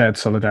shared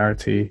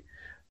solidarity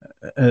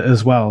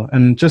as well.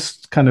 And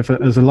just kind of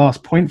as a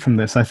last point from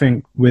this, I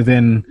think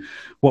within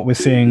what we're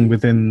seeing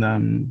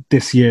within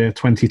this year,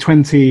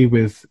 2020,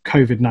 with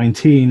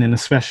COVID-19, and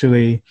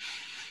especially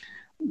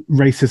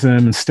racism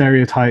and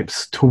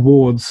stereotypes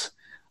towards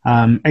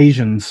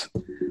Asians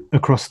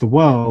across the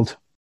world.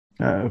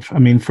 I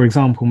mean, for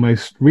example,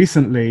 most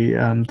recently,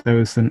 there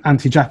was an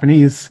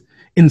anti-Japanese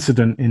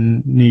incident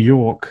in New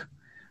York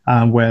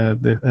where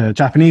the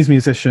Japanese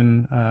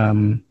musician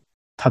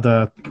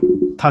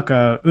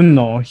Tadataka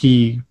Unno,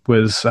 he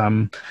was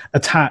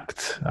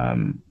attacked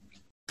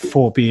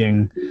for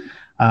being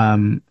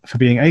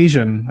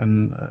Asian,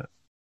 and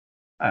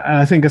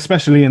I think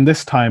especially in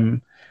this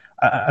time,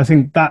 I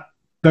think that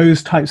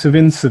those types of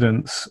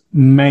incidents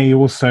may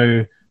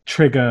also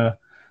trigger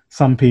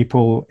some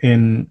people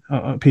in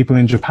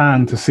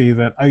Japan to see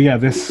that, oh yeah,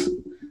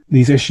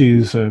 these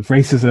issues of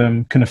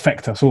racism can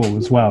affect us all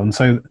as well. And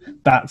so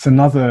that's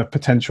another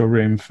potential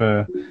room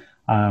for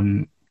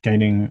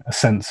gaining a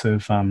sense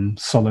of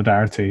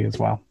solidarity as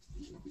well.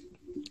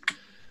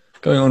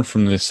 Going on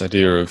from this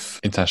idea of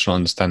international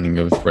understanding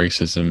of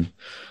racism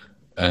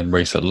and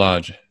race at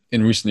large,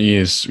 in recent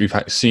years, we've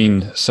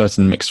seen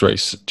certain mixed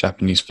race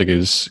Japanese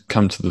figures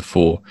come to the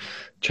fore,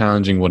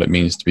 challenging what it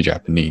means to be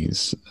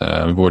Japanese.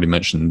 We've already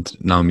mentioned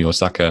Naomi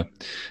Osaka,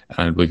 and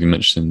I believe you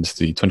mentioned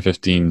the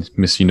 2015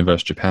 Miss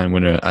Universe Japan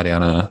winner,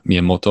 Ariana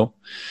Miyamoto.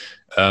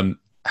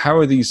 How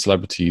are these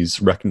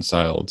celebrities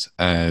reconciled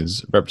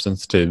as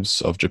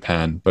representatives of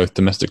Japan, both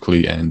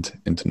domestically and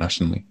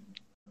internationally?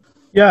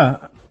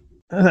 Yeah,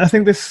 I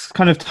think this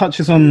kind of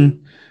touches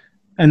on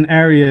an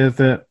area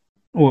that,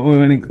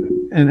 or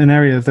an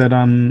area that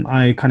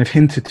I kind of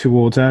hinted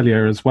towards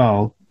earlier as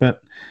well.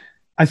 But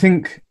I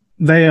think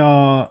they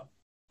are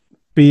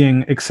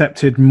being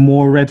accepted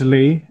more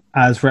readily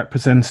as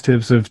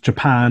representatives of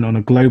Japan on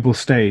a global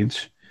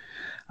stage,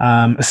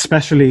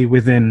 especially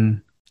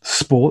within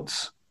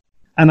sports.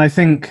 And I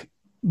think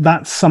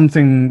that's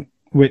something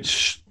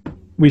which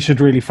we should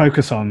really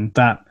focus on,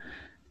 that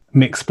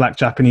mixed Black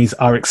Japanese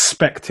are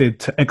expected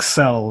to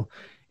excel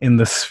in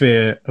the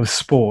sphere of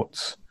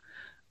sports.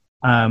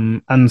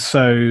 And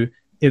so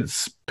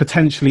it's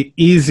potentially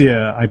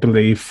easier, I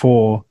believe,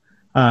 for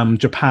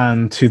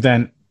Japan to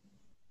then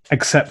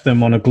accept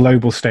them on a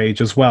global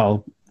stage as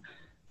well,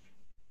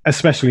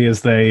 especially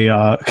as they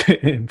are,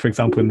 for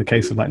example, in the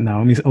case of like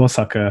Naomi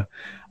Osaka,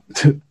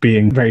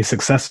 being very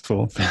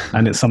successful,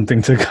 and it's something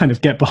to kind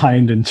of get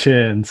behind and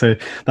cheer, and so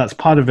that's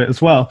part of it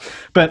as well.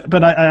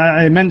 But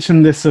I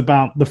mentioned this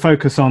about the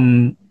focus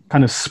on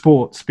kind of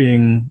sports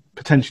being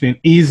potentially an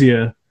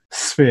easier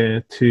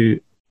sphere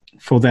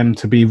for them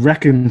to be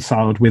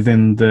reconciled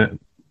within the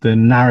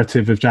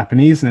narrative of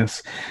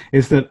Japaneseness,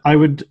 is that I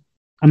would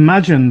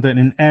imagine that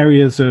in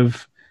areas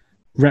of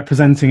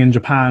representing in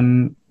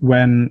Japan,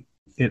 when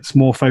it's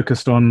more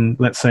focused on,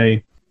 let's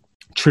say,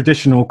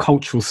 traditional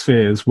cultural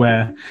spheres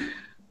where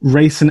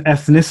race and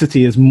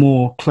ethnicity is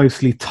more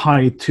closely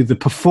tied to the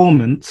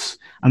performance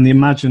and the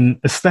imagined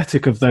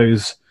aesthetic of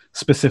those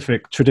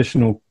specific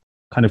traditional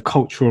kind of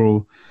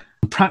cultural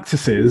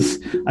practices,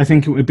 I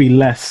think it would be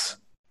less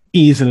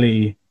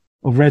easily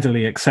or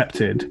readily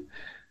accepted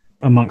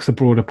amongst the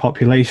broader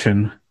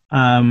population.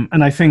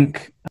 And I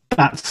think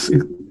that's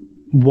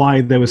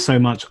why there was so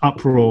much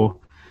uproar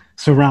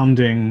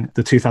surrounding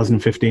the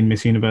 2015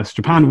 Miss Universe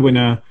Japan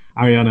winner,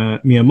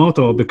 Ariana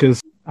Miyamoto,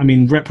 because, I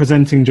mean,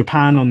 representing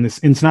Japan on this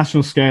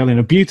international scale in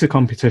a beauty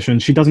competition,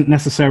 she doesn't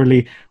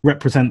necessarily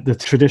represent the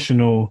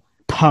traditional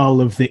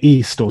Pearl of the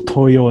East or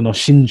Toyo no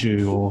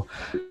Shinju or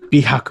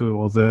Bihaku,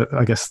 or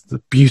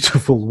the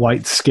beautiful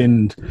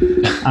white-skinned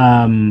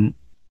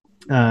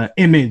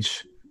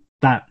image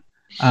that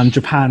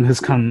Japan has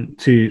come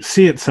to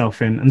see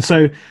itself in. And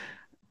so,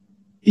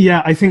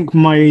 yeah, I think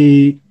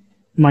my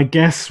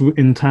guess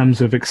in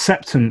terms of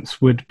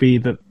acceptance would be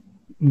that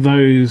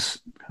those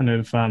kind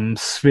of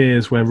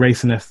spheres where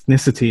race and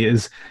ethnicity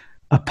is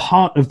a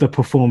part of the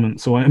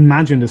performance, or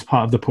imagined as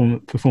part of the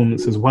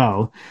performance as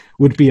well,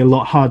 would be a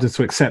lot harder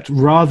to accept,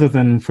 rather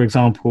than, for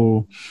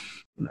example,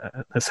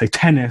 let's say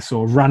tennis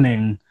or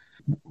running,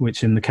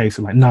 which in the case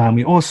of like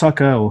Naomi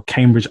Osaka or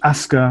Cambridge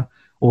Asuka,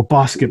 or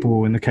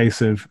basketball in the case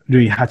of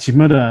Rui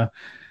Hachimura,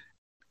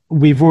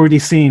 we've already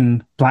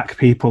seen Black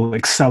people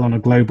excel on a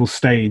global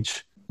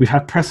stage. We've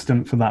had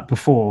precedent for that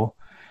before.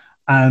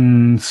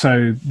 And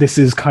so this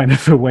is kind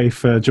of a way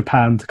for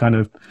Japan to kind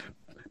of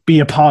be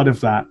a part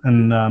of that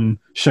and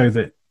show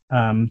that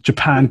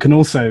Japan can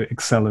also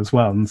excel as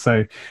well. And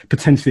so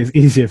potentially it's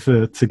easier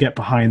to get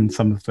behind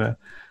some of the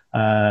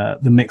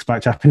mixed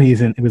Black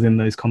Japanese within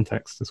those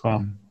contexts as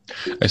well.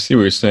 I see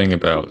what you're saying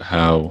about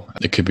how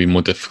it could be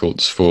more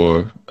difficult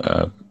for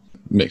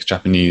mixed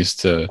Japanese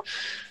to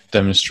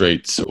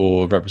demonstrate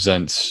or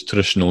represent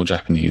traditional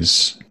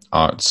Japanese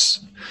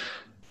arts.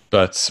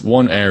 But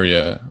one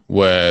area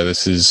where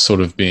this is sort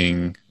of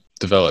being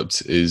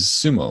developed is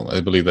sumo.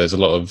 I believe there's a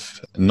lot of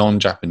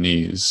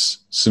non-Japanese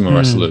sumo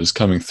wrestlers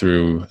coming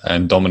through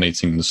and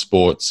dominating the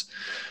sport.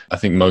 I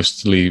think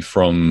mostly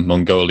from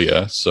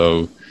Mongolia,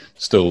 so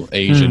still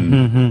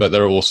Asian, but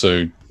there are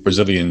also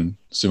Brazilian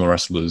sumo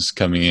wrestlers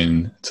coming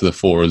in to the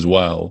fore as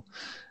well.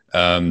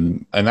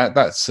 And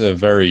that's a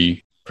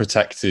very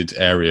protected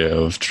area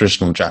of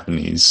traditional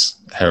Japanese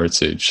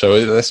heritage.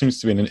 So there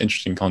seems to be an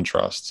interesting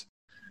contrast.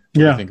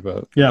 Yeah. Think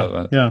about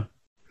that. Yeah.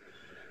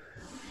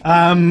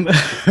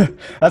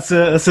 That's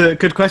a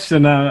good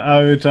question. I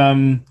would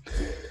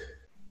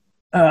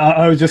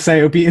just say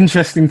it would be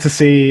interesting to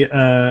see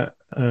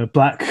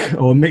black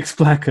or mixed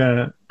black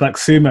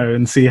sumo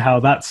and see how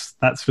that's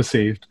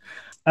perceived.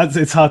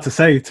 It's hard to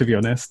say, to be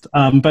honest.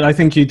 But I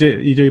think you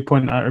do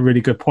point out a really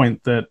good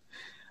point that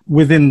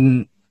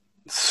within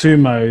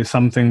sumo,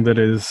 something that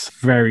is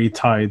very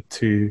tied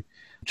to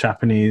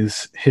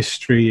Japanese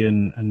history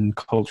and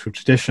cultural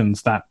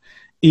traditions, that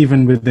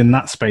even within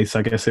that space,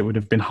 I guess it would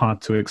have been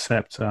hard to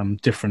accept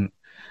different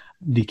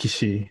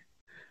rikishi.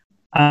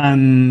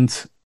 And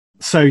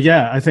so,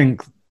 yeah, I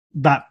think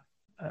that,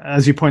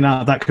 as you point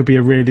out, that could be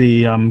a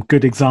really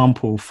good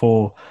example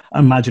for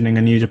imagining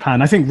a new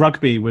Japan. I think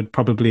rugby would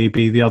probably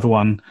be the other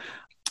one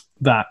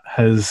that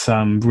has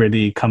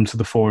really come to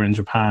the fore in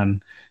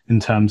Japan in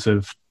terms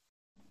of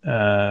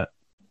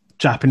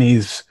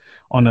Japanese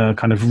on a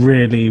kind of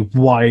really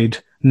wide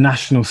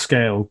national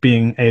scale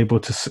being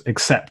able to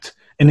accept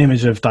an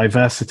image of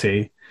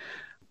diversity,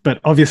 but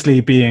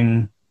obviously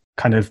being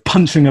kind of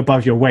punching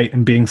above your weight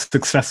and being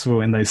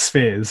successful in those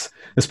spheres,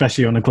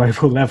 especially on a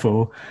global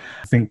level.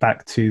 I think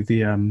back to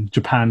the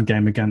Japan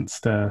game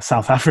against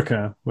South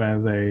Africa, where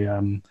they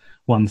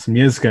won some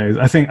years ago.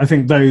 I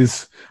think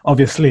those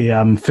obviously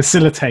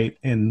facilitate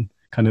in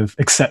kind of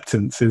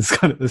acceptance is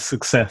kind of the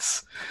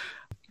success.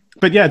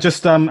 But yeah,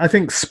 just I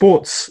think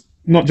sports,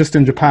 not just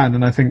in Japan,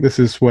 and I think this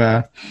is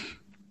where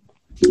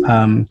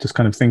just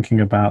kind of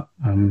thinking about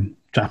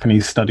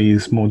Japanese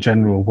studies more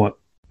general, what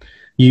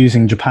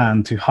using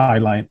Japan to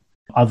highlight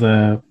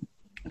other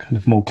kind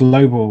of more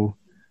global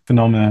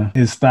phenomena,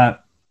 is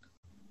that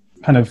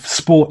kind of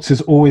sports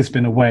has always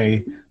been a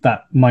way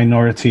that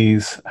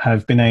minorities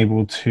have been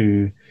able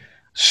to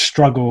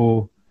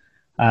struggle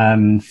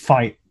and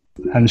fight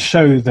and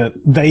show that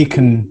they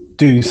can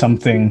do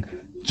something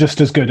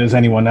just as good as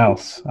anyone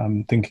else.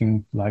 I'm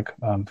thinking like,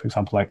 for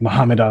example, like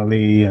Muhammad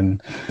Ali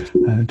and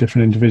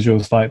different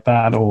individuals like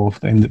that, or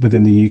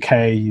within the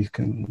UK, you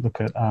can look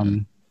at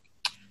kind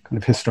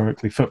of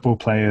historically football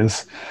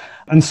players.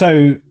 And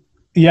so,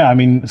 yeah, I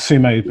mean,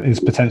 sumo is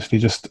potentially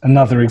just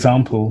another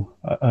example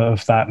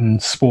of that,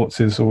 and sports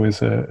is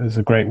always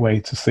a great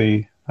way to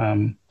see,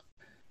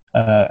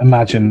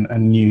 imagine a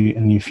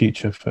new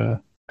future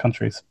for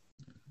countries.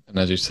 And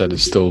as you said, it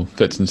still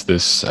fits into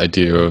this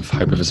idea of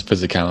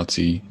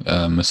hyperphysicality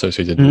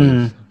associated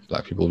with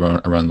Black people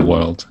around the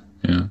world.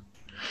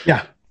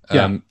 Yeah.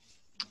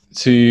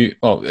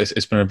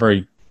 It's been a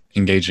very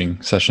engaging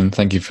session.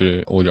 Thank you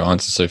for all your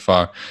answers so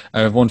far.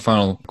 I have one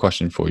final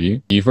question for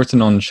you. You've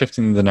written on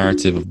shifting the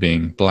narrative of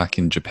being Black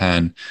in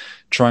Japan,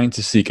 trying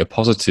to seek a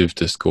positive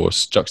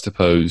discourse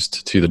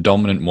juxtaposed to the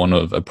dominant one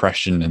of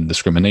oppression and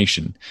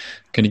discrimination.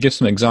 Can you give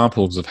some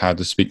examples of how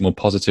to speak more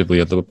positively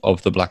of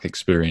the Black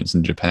experience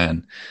in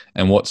Japan,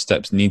 and what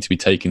steps need to be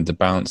taken to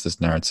balance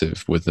this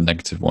narrative with the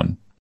negative one?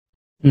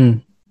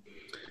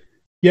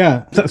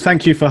 Yeah,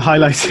 thank you for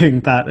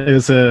highlighting that.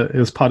 It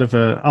was part of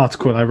an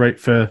article I wrote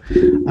for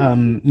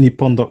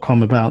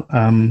Nippon.com about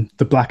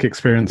the Black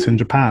experience in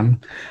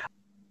Japan.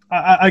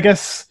 I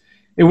guess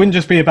it wouldn't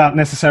just be about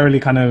necessarily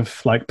kind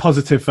of like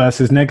positive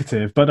versus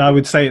negative, but I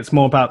would say it's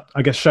more about,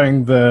 I guess,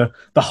 showing the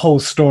whole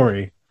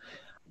story.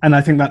 And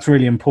I think that's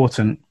really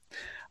important.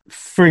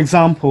 For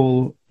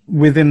example,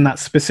 within that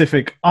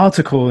specific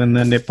article in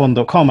the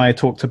Nippon.com, I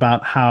talked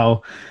about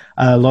how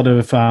a lot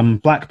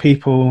of Black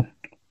people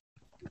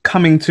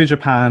coming to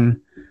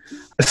Japan,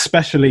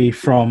 especially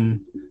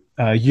from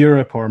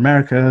Europe or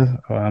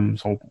America,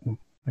 so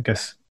I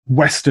guess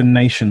Western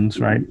nations,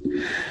 right,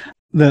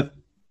 that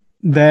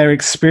their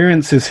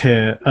experiences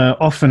here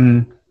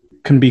often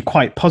can be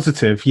quite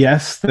positive.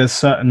 Yes, there's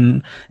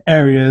certain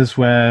areas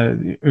where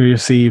you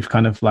receive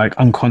kind of like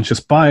unconscious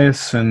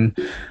bias and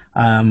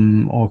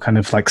or kind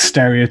of like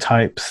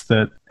stereotypes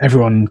that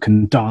everyone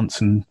can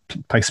dance and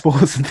play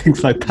sports and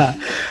things like that.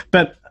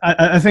 But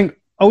I think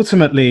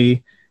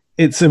ultimately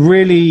it's a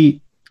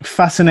really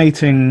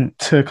fascinating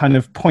to kind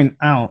of point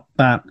out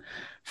that,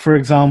 for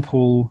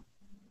example,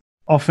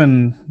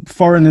 often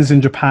foreigners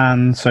in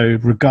Japan, so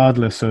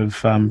regardless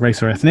of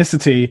race or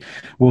ethnicity,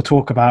 will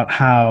talk about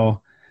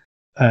how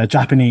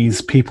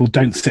Japanese people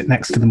don't sit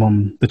next to them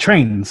on the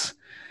trains.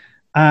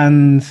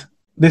 And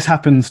this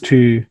happens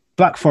to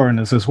black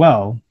foreigners as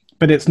well.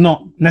 But it's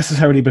not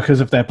necessarily because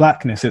of their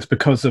blackness, it's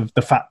because of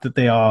the fact that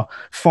they are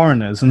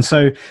foreigners. And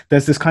so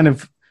there's this kind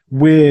of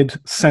weird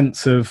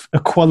sense of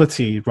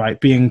equality, right,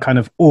 being kind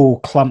of all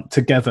clumped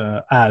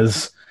together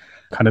as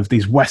kind of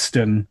these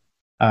Western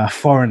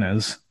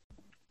foreigners.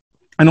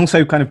 And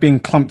also kind of being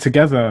clumped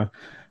together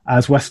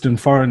as Western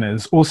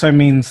foreigners also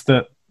means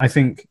that I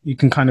think you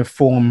can kind of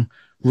form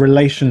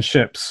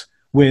relationships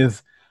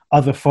with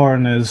other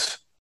foreigners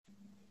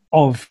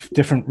of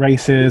different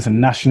races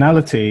and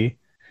nationality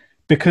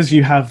because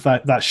you have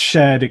that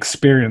shared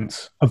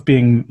experience of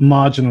being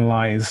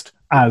marginalized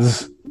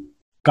as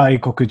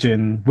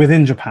Gaikokujin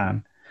within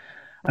Japan.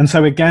 And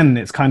so again,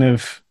 it's kind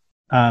of,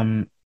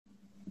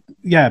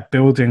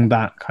 building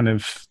that kind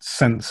of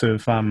sense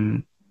of,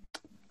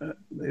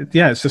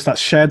 it's just that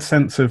shared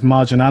sense of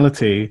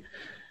marginality,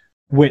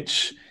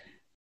 which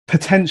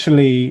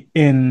potentially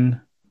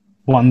in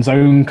one's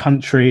own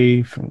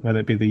country, whether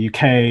it be the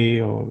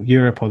UK or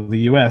Europe or the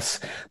US,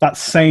 that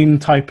same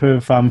type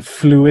of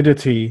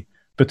fluidity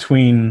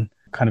between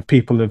kind of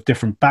people of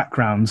different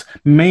backgrounds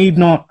may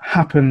not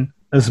happen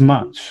as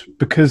much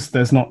because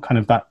there's not kind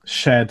of that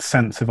shared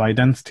sense of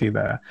identity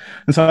there.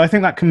 And so I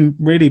think that can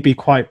really be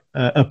quite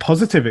a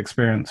positive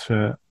experience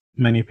for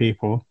many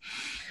people.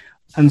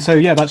 And so,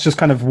 yeah, that's just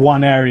kind of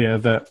one area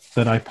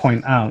that I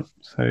point out.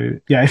 So,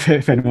 yeah,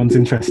 if anyone's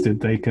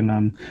interested, they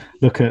can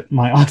look at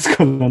my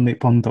article on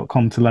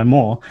nippon.com to learn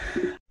more.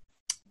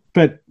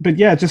 But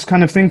yeah, just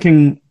kind of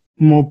thinking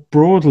more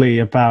broadly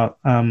about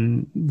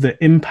the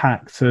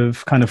impact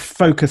of kind of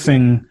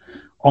focusing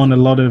on a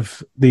lot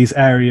of these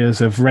areas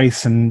of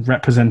race and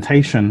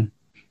representation.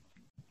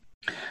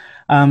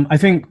 I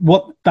think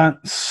what that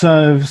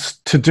serves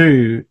to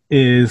do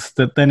is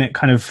that then it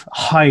kind of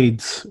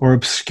hides or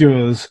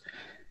obscures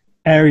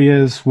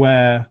areas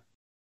where,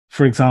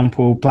 for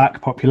example,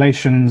 Black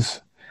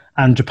populations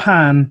and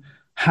Japan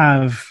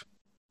have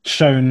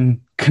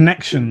shown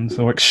connections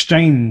or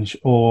exchange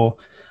or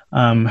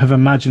have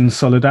imagined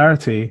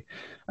solidarity.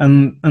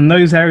 And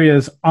those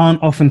areas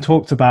aren't often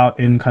talked about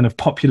in kind of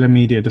popular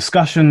media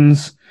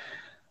discussions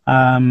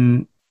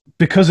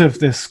because of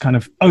this kind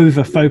of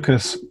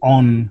over-focus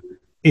on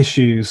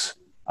issues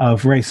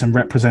of race and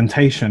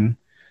representation.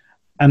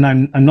 And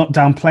I'm not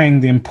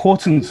downplaying the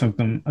importance of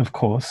them, of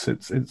course.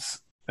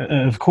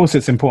 Of course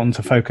it's important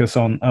to focus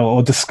on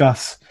or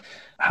discuss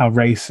how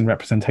race and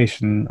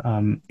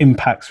representation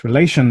impacts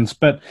relations.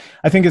 But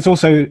I think it's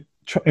also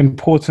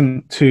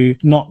important to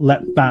not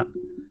let that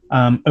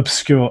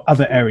obscure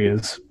other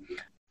areas,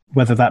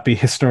 whether that be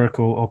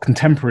historical or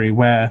contemporary,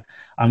 where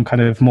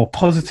kind of more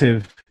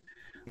positive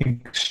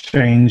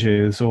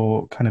exchanges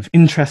or kind of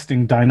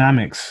interesting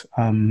dynamics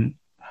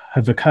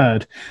have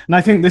occurred. And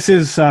I think this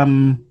is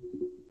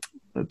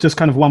just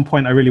kind of one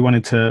point I really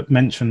wanted to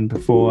mention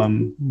before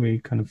we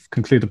kind of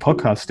conclude the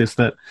podcast, is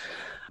that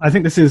I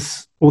think this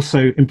is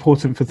also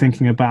important for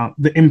thinking about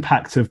the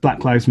impact of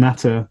Black Lives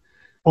Matter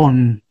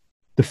on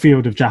the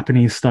field of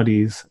Japanese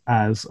studies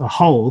as a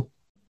whole.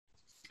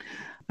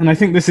 And I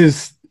think this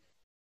is,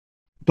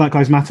 Black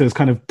Lives Matter has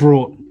kind of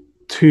brought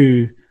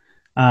to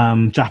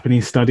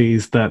Japanese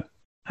studies that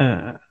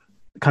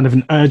kind of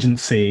an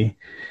urgency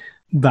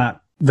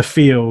that the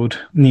field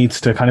needs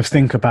to kind of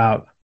think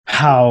about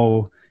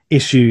how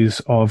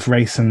issues of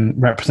race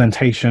and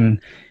representation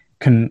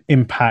can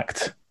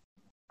impact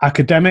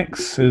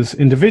academics as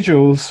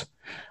individuals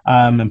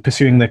and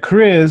pursuing their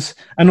careers,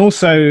 and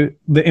also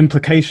the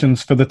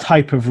implications for the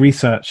type of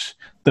research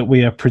that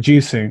we are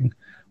producing,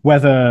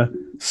 whether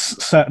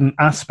certain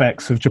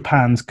aspects of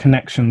Japan's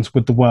connections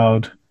with the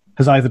world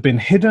has either been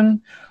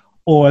hidden,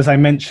 or, as I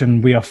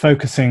mentioned, we are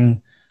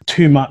focusing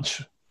too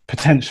much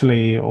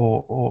potentially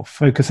or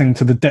focusing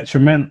to the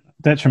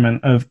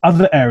detriment of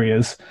other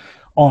areas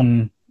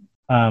on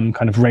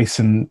kind of race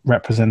and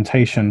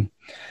representation.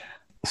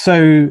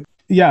 So,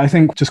 yeah, I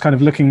think just kind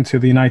of looking to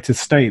the United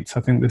States,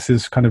 I think this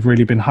has kind of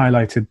really been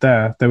highlighted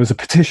there. There was a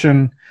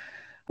petition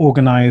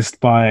organized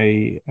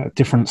by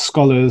different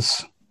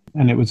scholars,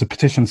 and it was a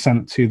petition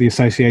sent to the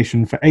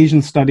Association for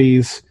Asian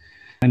Studies,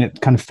 and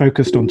it kind of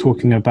focused on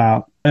talking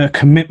about a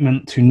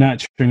commitment to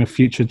nurturing a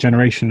future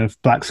generation of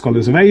Black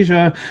scholars of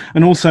Asia,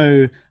 and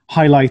also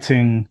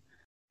highlighting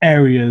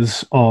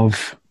areas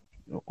of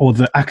or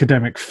the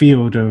academic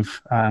field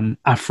of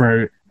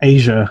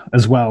Afro-Asia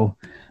as well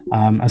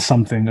as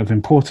something of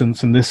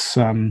importance. And this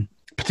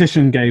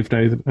petition gained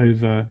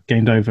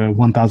over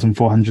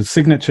 1,400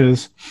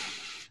 signatures,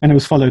 and it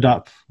was followed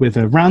up with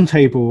a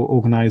roundtable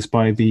organized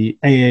by the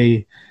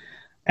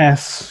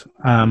AAS.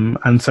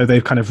 And so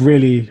they've kind of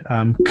really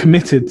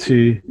committed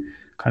to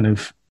kind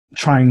of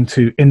trying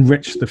to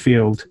enrich the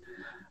field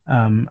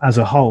as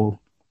a whole.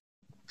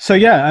 So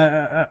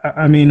yeah,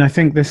 I mean, I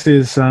think this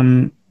is,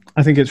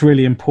 I think it's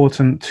really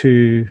important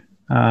to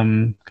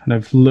kind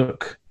of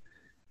look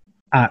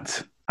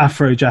at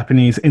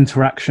Afro-Japanese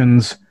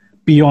interactions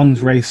beyond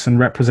race and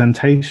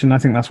representation. I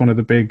think that's one of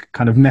the big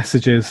kind of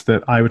messages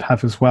that I would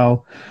have as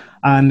well.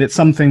 And it's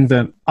something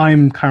that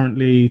I'm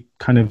currently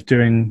kind of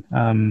doing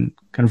kind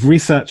of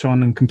research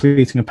on and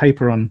completing a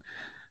paper on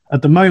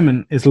at the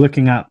moment, is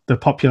looking at the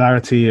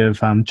popularity of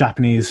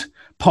Japanese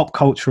pop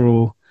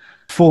cultural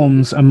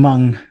forms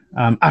among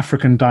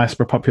African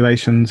diaspora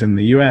populations in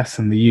the US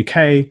and the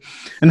UK,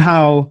 and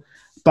how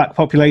Black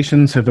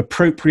populations have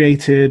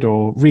appropriated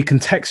or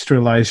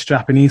recontextualized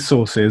Japanese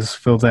sources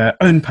for their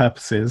own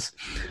purposes.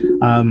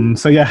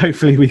 So yeah,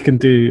 hopefully we can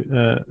do,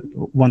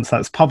 once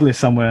that's published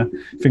somewhere,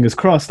 fingers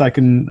crossed, I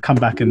can come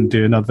back and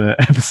do another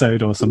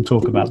episode or some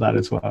talk about that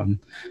as well and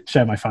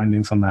share my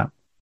findings on that.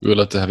 We would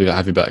love to have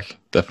you back,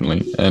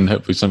 definitely. And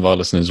hopefully some of our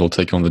listeners will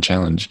take on the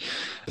challenge.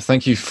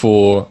 Thank you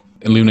for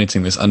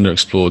illuminating this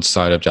underexplored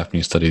side of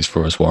Japanese studies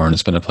for us, Warren.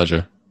 It's been a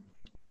pleasure.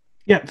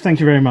 Yeah, thank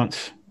you very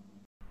much.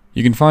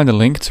 You can find a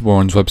link to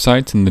Warren's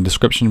website in the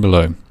description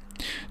below.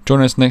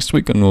 Join us next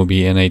week and we'll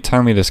be in a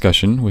timely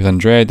discussion with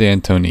Andrea De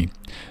Antoni,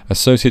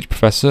 Associate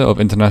Professor of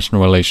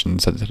International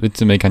Relations at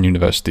Ritsumeikan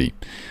University,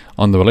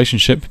 on the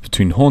relationship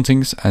between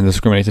hauntings and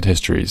discriminated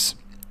histories.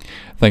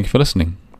 Thank you for listening.